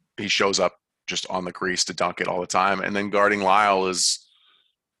shows up just on the crease to dunk it all the time. And then guarding Lyle is,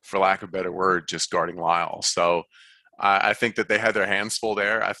 for lack of a better word, just guarding Lyle. So I think that they had their hands full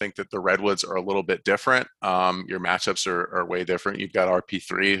there. I think that the Redwoods are a little bit different. Your matchups are way different. You've got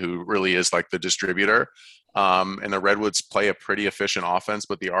RP3, who really is like the distributor. And the Redwoods play a pretty efficient offense,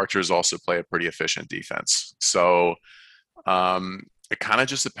 but the Archers also play a pretty efficient defense. So it kind of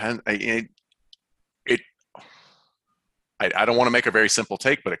just depends. I don't want to make a very simple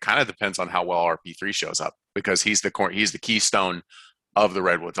take, but it kind of depends on how well RP3 shows up, because he's the keystone of the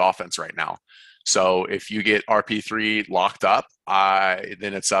Redwoods offense right now. So if you get RP3 locked up,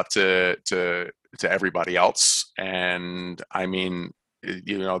 then it's up to everybody else. And I mean,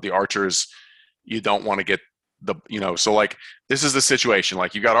 the archers, you don't want to get so like this is the situation.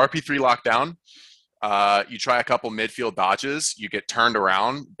 Like you got RP3 locked down. You try a couple midfield dodges, you get turned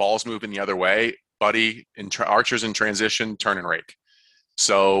around, balls moving the other way, buddy. Archers in transition, turn and rake.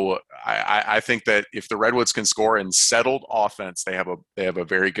 So I think that if the Redwoods can score in settled offense, they have a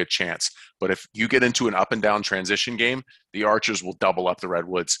very good chance. But if you get into an up and down transition game, the Archers will double up the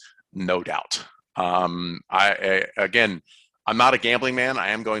Redwoods, no doubt. Again, I'm not a gambling man. I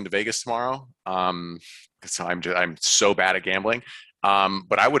am going to Vegas tomorrow. So I'm so bad at gambling.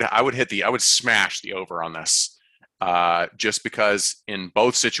 But I would smash the over on this. Just because in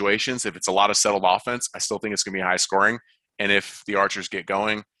both situations, if it's a lot of settled offense, I still think it's going to be high scoring. And if the Archers get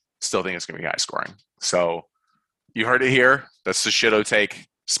going, still think it's going to be high scoring. So you heard it here. That's the Shido take.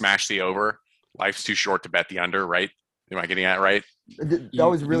 Smash the over. Life's too short to bet the under, right? Am I getting that right? That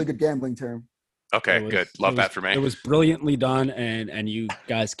was a really good gambling term. Okay, good. Love that for me. It was brilliantly done, and you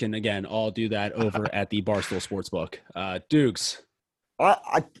guys can, again, all do that over at the Barstool Sportsbook. Dukes.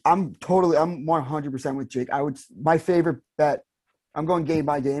 I'm 100% with Jake. My favorite bet, I'm going game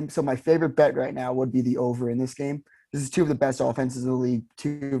by game. So my favorite bet right now would be the over in this game. This is two of the best offenses in the league,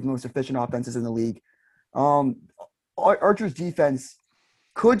 two of the most efficient offenses in the league. Archer's defense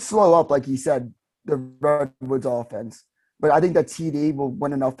could slow up, like he said, the Redwoods offense. But I think that TD will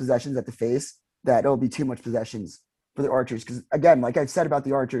win enough possessions at the face that it'll be too much possessions for the Archers. Because, again, like I've said about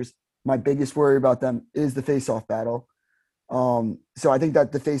the Archers, my biggest worry about them is the face-off battle. So I think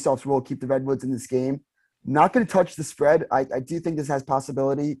that the face-offs will keep the Redwoods in this game. Not going to touch the spread. I do think this has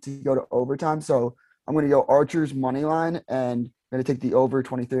possibility to go to overtime. So I'm going to go Archers money line and I'm going to take the over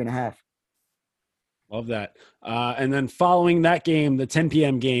 23.5. Love that. And then following that game, the 10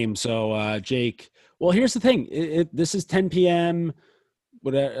 p.m. game. So Jake, well, here's the thing. This is 10 p.m.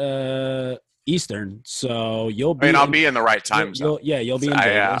 Eastern. So you'll be. I'll be in the right time zone. You'll be in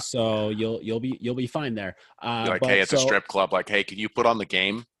Vegas. So you'll be fine there. Hey, at the strip club, like, hey, can you put on the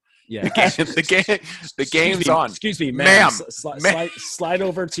game? Yeah, the game's on. Excuse me, ma'am. Slide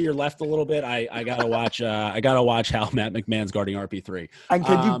over to your left a little bit. I gotta watch. I gotta watch how Matt McMahon's guarding RP3. And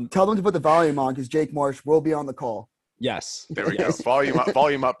can you tell them to put the volume on because Jake Marsh will be on the call. Yes. There we go.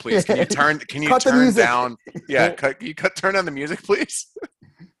 Volume up, please. Can you turn down? Yeah. Turn down the music, please.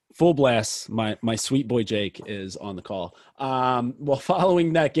 Full blast. My sweet boy Jake is on the call. Well,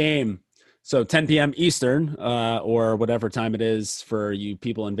 following that game. So 10 p.m. Eastern, or whatever time it is for you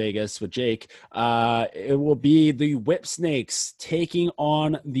people in Vegas with Jake, it will be the Whip Snakes taking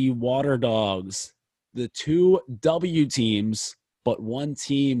on the Water Dogs, the two W teams, but one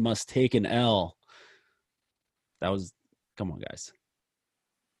team must take an L. Come on, guys.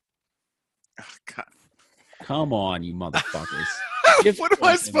 Oh, God. Come on, you motherfuckers. What am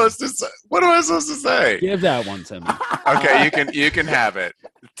I supposed to say? What am I supposed to say? Give that one to me. Okay, you can have it.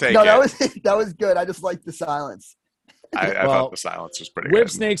 Take no, it. that was good. I just like the silence. I thought the silence was pretty Whip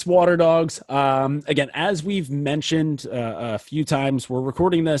good. Snakes, Water Dogs. Again, as we've mentioned a few times, we're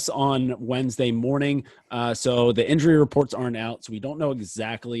recording this on Wednesday morning. So the injury reports aren't out. So we don't know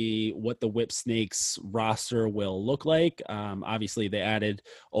exactly what the Whip Snakes roster will look like. Obviously, they added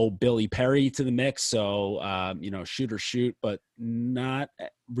old Billy Perry to the mix. So, shoot, but not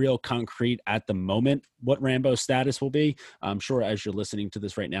real concrete at the moment what Rambo's status will be. I'm sure as you're listening to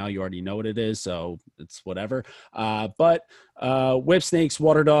this right now, you already know what it is. So it's whatever. But Whip Snakes,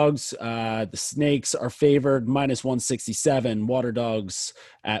 Water Dogs, the Snakes are favored -167, Water Dogs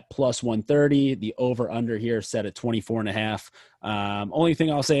at +130. The over under here set at 24.5. Only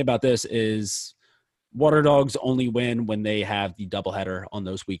thing I'll say about this is Water Dogs only win when they have the doubleheader on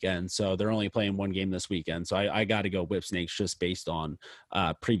those weekends. So they're only playing one game this weekend. So I got to go Whip Snakes just based on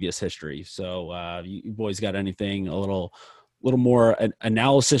previous history. So you boys got anything a little more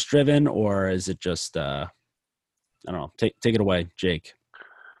analysis driven, or is it just I don't know? Take it away, Jake.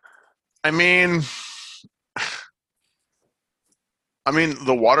 I mean,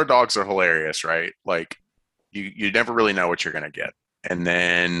 the Water Dogs are hilarious, right? Like you never really know what you're gonna get. And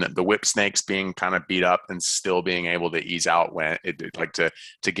then the Whip Snakes being kind of beat up and still being able to ease out to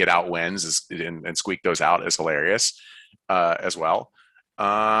get out wins and squeak those out is hilarious as well.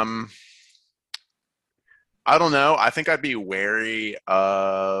 I don't know. I think I'd be wary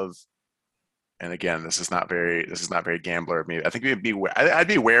of, and again, this is not very gambler of me. I think I'd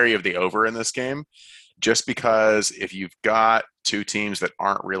be wary of the over in this game, just because if you've got two teams that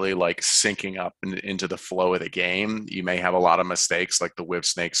aren't really like syncing up into the flow of the game, you may have a lot of mistakes. Like the Whip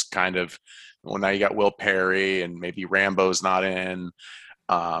Snakes now you got Will Perry and maybe Rambo's not in.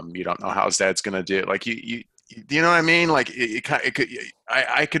 You don't know how his dad's going to do it. Like you know what I mean? Like it could,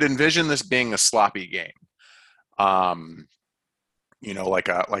 I could envision this being a sloppy game. Like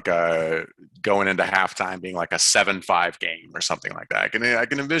a going into halftime being like a 7-5 game or something like that. I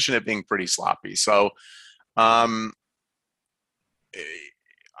can envision it being pretty sloppy. So, um,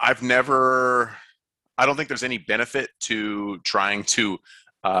 I don't think there's any benefit to trying to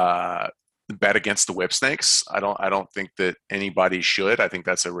bet against the whip snakes. I don't think that anybody should. I think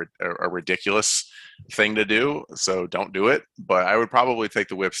that's a ridiculous thing to do. So don't do it. But I would probably take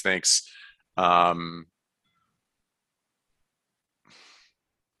the whip snakes. I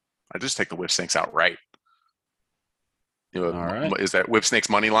just take the whip snakes outright. All right. Is that whip snakes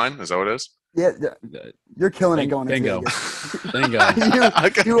money line? Is that what it is? Yeah, you're killing it going into Bingo. Vegas. Bingo.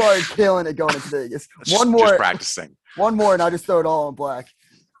 You are killing it going into Vegas. Just practicing. One more, and I just throw it all in black.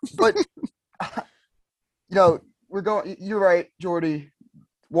 But we're going. You're right, Jordy.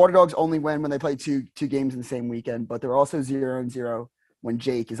 Water Dogs only win when they play two games in the same weekend, but they're also 0-0 when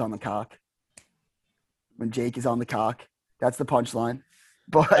Jake is on the cock. When Jake is on the cock, that's the punchline.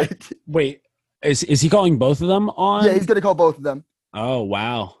 But wait, is he calling both of them on? Yeah, he's going to call both of them. Oh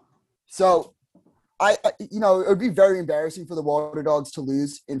wow. So, it would be very embarrassing for the Water Dogs to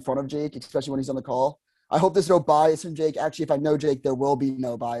lose in front of Jake, especially when he's on the call. I hope there's no bias from Jake. Actually, if I know Jake, there will be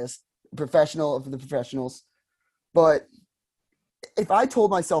no bias. Professional of the professionals. But if I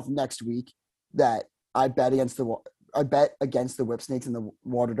told myself next week that I bet against the Whip Snakes and the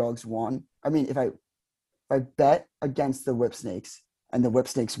Water Dogs won, I mean, if I bet against the Whip Snakes and the Whip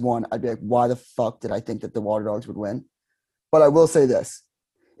Snakes won, I'd be like, why the fuck did I think that the Water Dogs would win? But I will say this.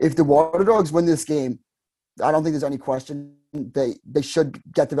 If the Water Dogs win this game, I don't think there's any question. They should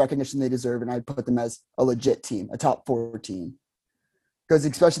get the recognition they deserve, and I'd put them as a legit team, a top 4 team. Because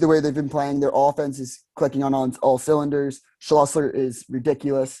especially the way they've been playing, their offense is clicking on all cylinders. Schlossler is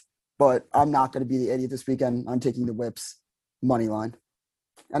ridiculous, but I'm not going to be the idiot this weekend. I'm taking the Whips money line.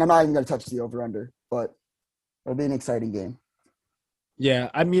 And I'm not even going to touch the over-under, but it'll be an exciting game.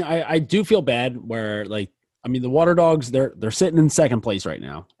 Yeah, I mean, I do feel bad where, the Water Dogs, they're sitting in second place right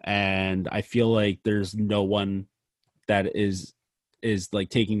now, and I feel like there's no one that is like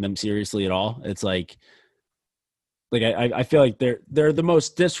taking them seriously at all. It's like I feel like they're the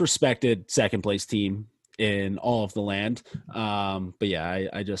most disrespected second place team in all of the land. But yeah,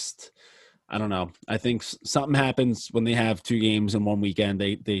 I don't know. I think something happens when they have 2 games in one weekend.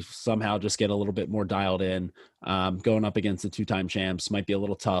 They somehow just get a little bit more dialed in. Going up against the 2-time champs might be a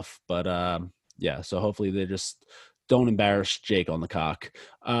little tough, but yeah, so hopefully they just don't embarrass Jake on the cock.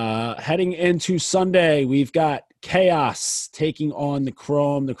 Heading into Sunday, we've got Chaos taking on the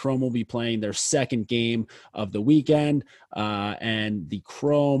Chrome. The Chrome will be playing their second game of the weekend, and the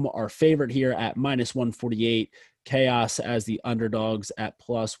Chrome are favored here at -148. Chaos as the underdogs at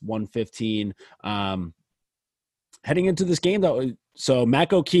 +115. Heading into this game, though, so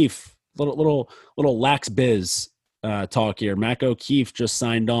Mac O'Keefe, little lax biz talk here. Mac O'Keefe just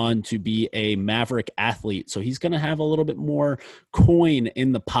signed on to be a Maverick athlete, so he's going to have a little bit more coin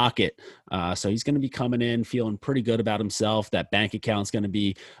in the pocket. So he's going to be coming in feeling pretty good about himself. That bank account's going to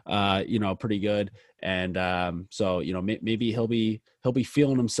be, pretty good, and so maybe he'll be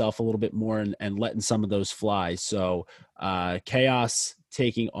feeling himself a little bit more and letting some of those fly. So Chaos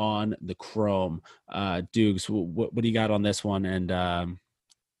taking on the Chrome. Dukes, what do you got on this one? And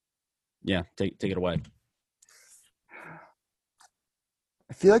yeah, take it away.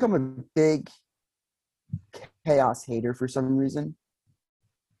 I feel like I'm a big Chaos hater for some reason,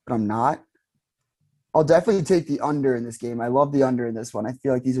 but I'm not. I'll definitely take the under in this game. I love the under in this one. I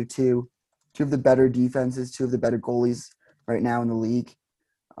feel like these are two of the better defenses, 2 of the better goalies right now in the league.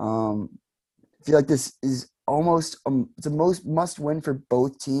 I feel like this is almost it's a must win for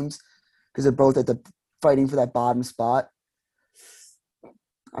both teams because they're both fighting for that bottom spot.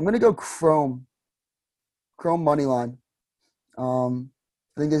 I'm gonna go Chrome money line.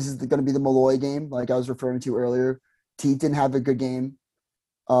 I think this is going to be the Molloy game, like I was referring to earlier. Teat didn't have a good game.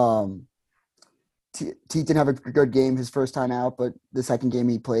 Teat didn't have a good game his first time out, but the second game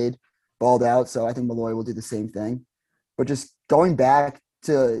he played, balled out. So I think Molloy will do the same thing. But just going back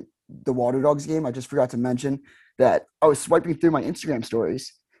to the Water Dogs game, I just forgot to mention that I was swiping through my Instagram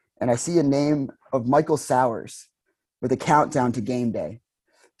stories, and I see a name of Michael Sowers with a countdown to game day.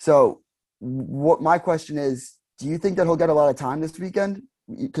 So what my question is, do you think that he'll get a lot of time this weekend?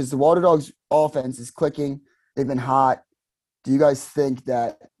 Because the Water Dogs offense is clicking. They've been hot. Do you guys think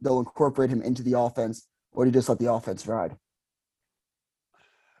that they'll incorporate him into the offense, or do you just let the offense ride?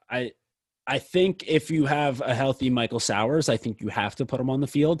 I think if you have a healthy Michael Sowers, I think you have to put him on the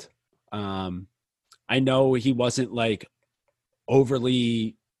field. I know he wasn't like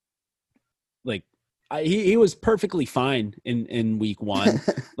overly like he was perfectly fine in week 1.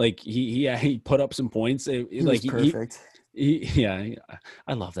 Like he put up some points. He was perfect. Yeah,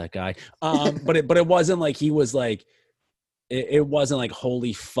 I love that guy. But it wasn't like he was like, it wasn't like,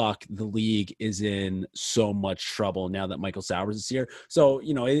 holy fuck, the league is in so much trouble now that Michael Sowers is here. So,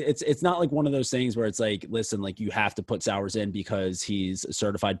 it's not like one of those things where it's like, listen, like you have to put Sowers in because he's a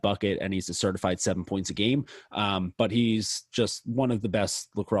certified bucket and he's a certified 7 points a game. But he's just one of the best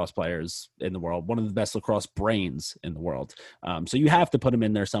lacrosse players in the world, one of the best lacrosse brains in the world. So you have to put him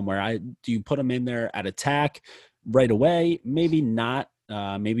in there somewhere. Do you put him in there at attack right away? Maybe not.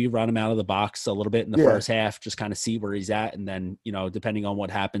 Maybe run him out of the box a little bit in the first half, just kind of see where he's at. And then, depending on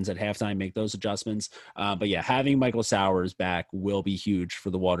what happens at halftime, make those adjustments. But yeah, having Michael Sowers back will be huge for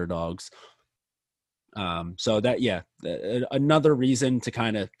the Water Dogs. So that, another reason to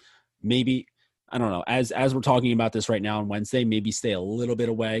kind of maybe, I don't know, as we're talking about this right now on Wednesday, maybe stay a little bit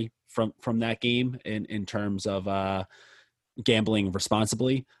away from that game in terms of gambling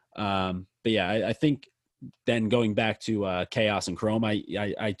responsibly. But yeah, I think, then going back to Chaos and Chrome,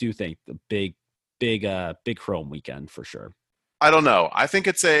 I do think the big Chrome weekend for sure. I don't know. I think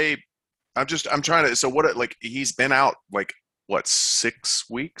I'm trying to, so what, like he's been out like what, 6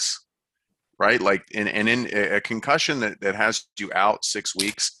 weeks, right? Like in a concussion that has you out 6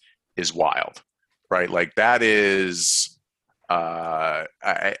 weeks is wild, right? Like that is, I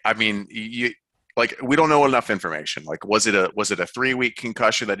mean, like we don't know enough information. Like, was it a 3-week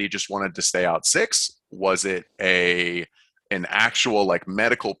concussion that he just wanted to stay out 6? Was it an actual like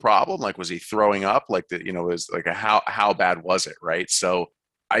medical problem? Like, was he throwing up? Like was like how bad was it? Right. So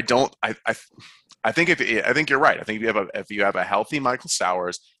I think I think you're right. I think if you have a healthy Michael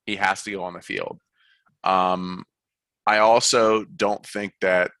Sowers, he has to go on the field. I also don't think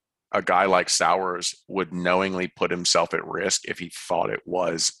that a guy like Sowers would knowingly put himself at risk if he thought it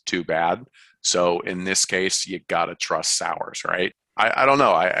was too bad. So in this case, you got to trust Sowers, right? I don't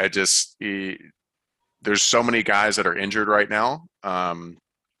know. I just, there's so many guys that are injured right now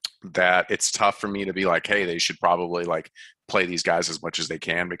that it's tough for me to be like, hey, they should probably like play these guys as much as they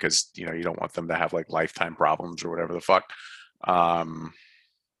can because, you don't want them to have like lifetime problems or whatever the fuck.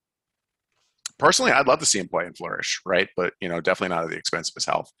 Personally, I'd love to see him play and flourish, right? But, definitely not at the expense of his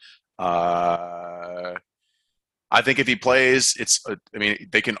health. I think if he plays,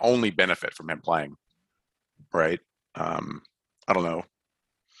 they can only benefit from him playing, right? I don't know.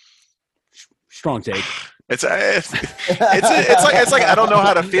 Strong take. It's like I don't know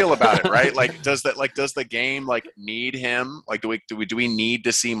how to feel about it, right? Like, does the game like need him? Like, do we need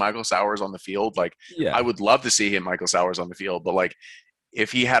to see Michael Sowers on the field? Like, yeah. I would love to see Michael Sowers on the field, but like, if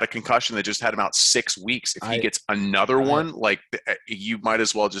he had a concussion that just had him out 6 weeks, if he gets another one, like you might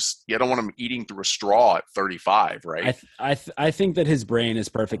as well just, you don't want him eating through a straw at 35, right? I think that his brain is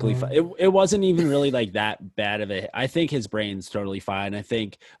perfectly fine. It wasn't even really like that bad of a, I think his brain's totally fine. I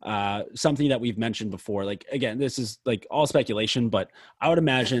think something that we've mentioned before, like, again, this is like all speculation, but I would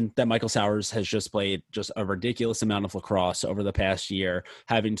imagine that Michael Sowers has just played just a ridiculous amount of lacrosse over the past year,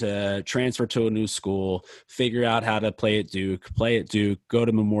 having to transfer to a new school, figure out how to play at Duke, go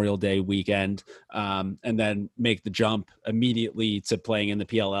to Memorial Day weekend, and then make the jump immediately to playing in the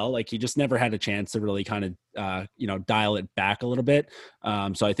PLL. Like, he just never had a chance to really kind of, dial it back a little bit.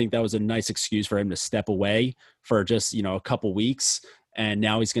 So I think that was a nice excuse for him to step away for just, a couple weeks. And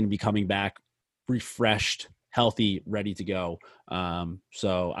now he's going to be coming back refreshed, healthy, ready to go.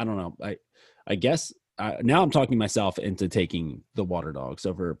 So I don't know. I guess now I'm talking myself into taking the Water Dogs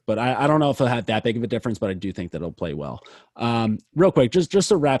over, but I don't know if it'll have that big of a difference, but I do think that it'll play well. Real quick, just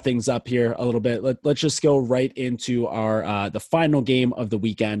to wrap things up here a little bit, let's just go right into our the final game of the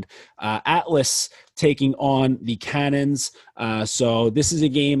weekend. Atlas taking on the Cannons. So this is a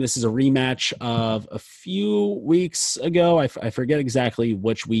rematch of a few weeks ago. I forget exactly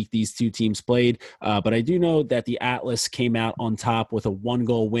which week these two teams played, but I do know that the Atlas came out on top with a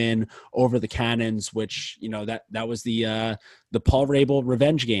 1-goal win over the Cannons, which, that was the Paul Rabel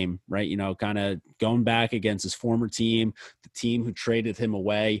revenge game, right? Kind of going back against his former team, the team who traded him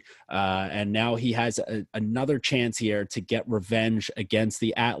away. And now he has another chance here to get revenge against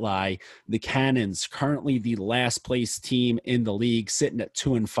the Atli. The Cannons, currently the last place team in the league, sitting at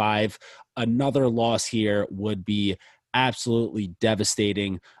 2-5. Another loss here would be absolutely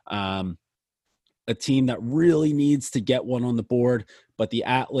devastating. A team that really needs to get one on the board, but the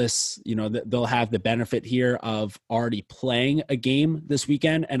Atlas, they'll have the benefit here of already playing a game this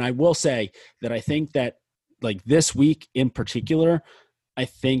weekend. And I will say that I think that, like, this week in particular, I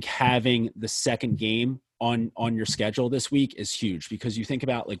think having the second game on your schedule this week is huge, because you think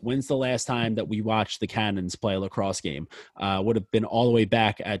about, like, when's the last time that we watched the Cannons play a lacrosse game? Would have been all the way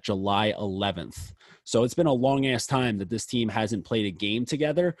back at July 11th. So it's been a long ass time that this team hasn't played a game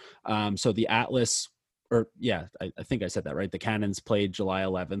together. So the Atlas, or yeah, I think I said that right. The Cannons played July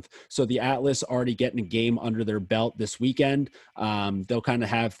 11th. So the Atlas already getting a game under their belt this weekend. They'll kind of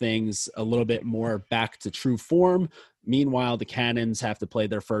have things a little bit more back to true form. Meanwhile, the Cannons have to play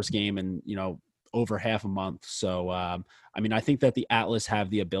their first game in, over half a month. So, I think that the Atlas have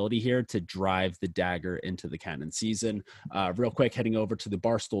the ability here to drive the dagger into the Cannon season. Real quick, heading over to the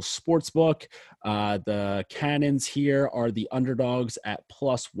Barstool Sportsbook. The Cannons here are the underdogs at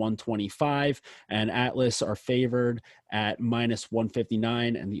plus 125, and Atlas are favored at minus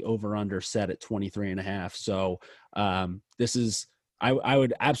 159, and the over-under set at 23.5. So this is, I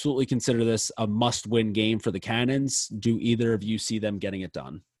would absolutely consider this a must-win game for the Cannons. Do either of you see them getting it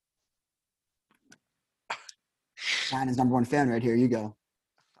done? Cannons #1 fan right here. You go.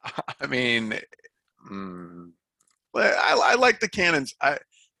 I mean, I like the Cannons. I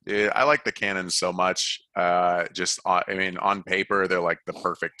like the Cannons so much. On paper, they're like the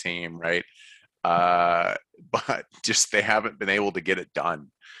perfect team, right? But just they haven't been able to get it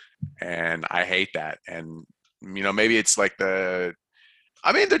done, and I hate that. And maybe it's like they're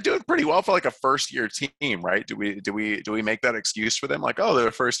doing pretty well for like a first-year team, right? Do we make that excuse for them? Like, oh, they're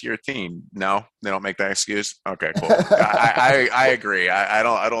a first-year team. No, they don't make that excuse. Okay, cool. I agree. I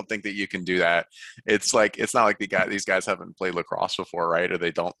don't think that you can do that. It's like, it's not like these guys haven't played lacrosse before, right? Or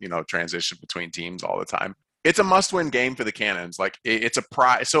they don't, transition between teams all the time. It's a must-win game for the Cannons. Like, it's a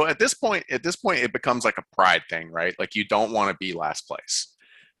pride. So at this point, it becomes like a pride thing, right? Like, you don't want to be last place.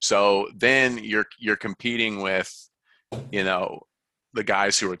 So then you're competing with, the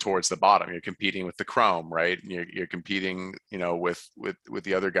guys who are towards the bottom. You're competing with the Chrome, right? You're competing, with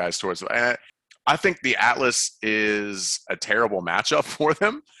the other guys towards. I think the Atlas is a terrible matchup for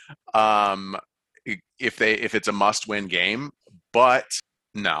them. If it's a must-win game, but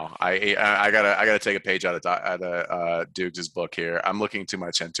no, I gotta take a page out of Dukes' book here. I'm looking too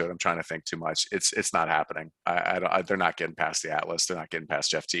much into it. I'm trying to think too much. It's not happening. They're not getting past the Atlas. They're not getting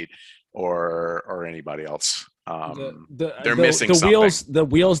past Jeff Teed or anybody else. They're missing the something. The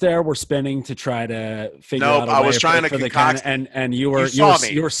wheels there were spinning to try to figure out. I was trying to concoct, and you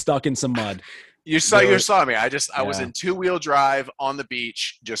were stuck in some mud. You saw me. I was in 2-wheel drive on the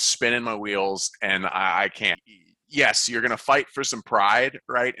beach, just spinning my wheels, and I can't. Yes, you're going to fight for some pride,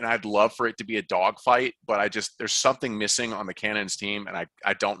 right? And I'd love for it to be a dog fight, but there's something missing on the Cannons team, and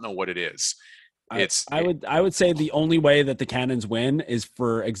I don't know what it is. I would say the only way that the Cannons win is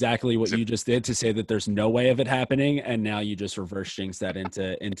for exactly what you just did, to say that there's no way of it happening, and now you just reverse jinx that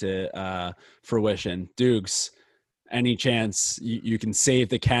into fruition. Dukes, any chance you can save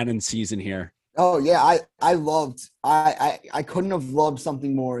the Cannon season here? Oh yeah, I couldn't have loved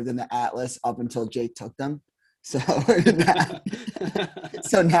something more than the Atlas up until Jake took them. So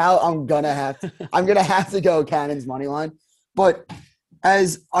now I'm gonna have to go Cannons money line. But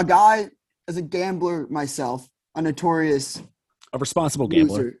as a gambler myself, a responsible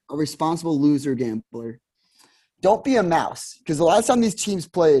loser gambler. Don't be a mouse, because the last time these teams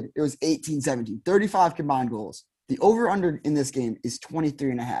played, it was 18-17, 35 combined goals. The over-under in this game is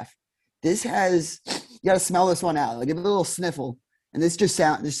 23.5. You got to smell this one out. Like, give it a little sniffle. And if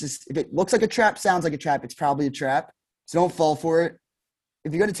it looks like a trap, sounds like a trap, it's probably a trap. So don't fall for it.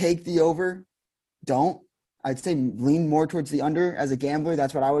 If you're going to take the over, don't. I'd say lean more towards the under as a gambler.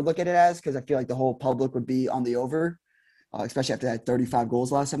 That's what I would look at it as, because I feel like the whole public would be on the over, especially after that 35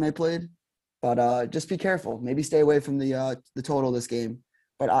 goals last time they played. But just be careful. Maybe stay away from the total of this game.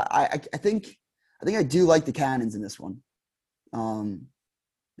 But I think I do like the Cannons in this one.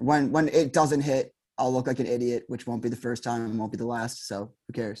 When it doesn't hit, I'll look like an idiot, which won't be the first time and won't be the last. So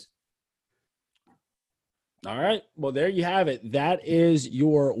who cares? All right. Well, there you have it. That is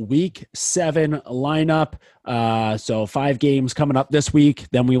your week 7 lineup. So 5 games coming up this week.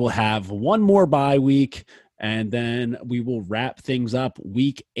 Then we will have one more bye week, and then we will wrap things up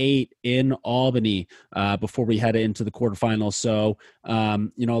week 8 in Albany before we head into the quarterfinals. So, a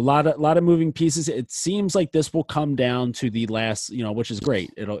lot of moving pieces. It seems like this will come down to the last, which is great.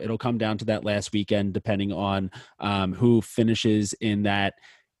 It'll come down to that last weekend, depending on who finishes in that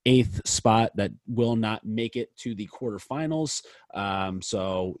 8th spot that will not make it to the quarterfinals.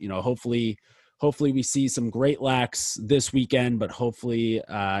 So, hopefully we see some great lax this weekend, but hopefully,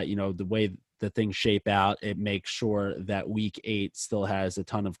 the way the things shape out, it makes sure that week 8 still has a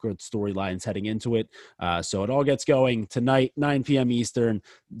ton of good storylines heading into it. So it all gets going tonight, 9 p.m. Eastern.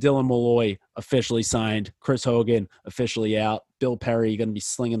 Dylan Molloy officially signed. Chris Hogan officially out. Bill Perry going to be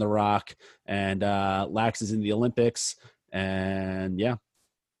slinging the rock. And Lax is in the Olympics. And yeah,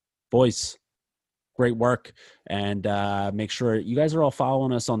 boys, great work. And make sure you guys are all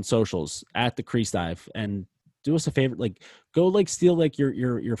following us on socials at the Crease Dive. And do us a favor, like go like steal like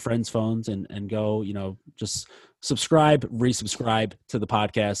your friends' phones and go, you know, just subscribe, resubscribe to the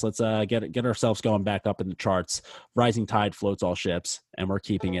podcast. Let's get ourselves going back up in the charts. Rising tide floats all ships, and we're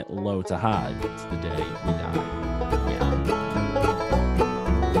keeping it low to high. It's the day we die. Yeah.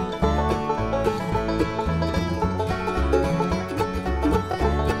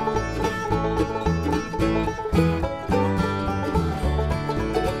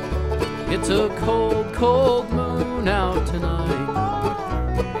 It's a cold, cold moon out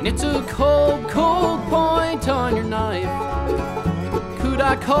tonight, and it's a cold, cold point on your knife. Could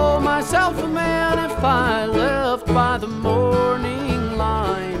I call myself a man if I left by the morning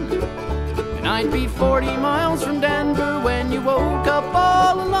line? And I'd be 40 miles from Denver when you woke up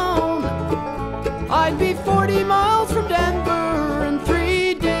all alone. I'd be 40 miles from Denver and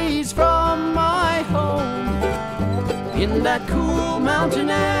 3 days from my home. In that cool mountain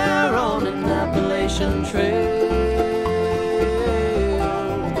air on an Appalachian trail.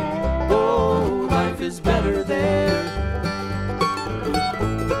 Oh, life is better there.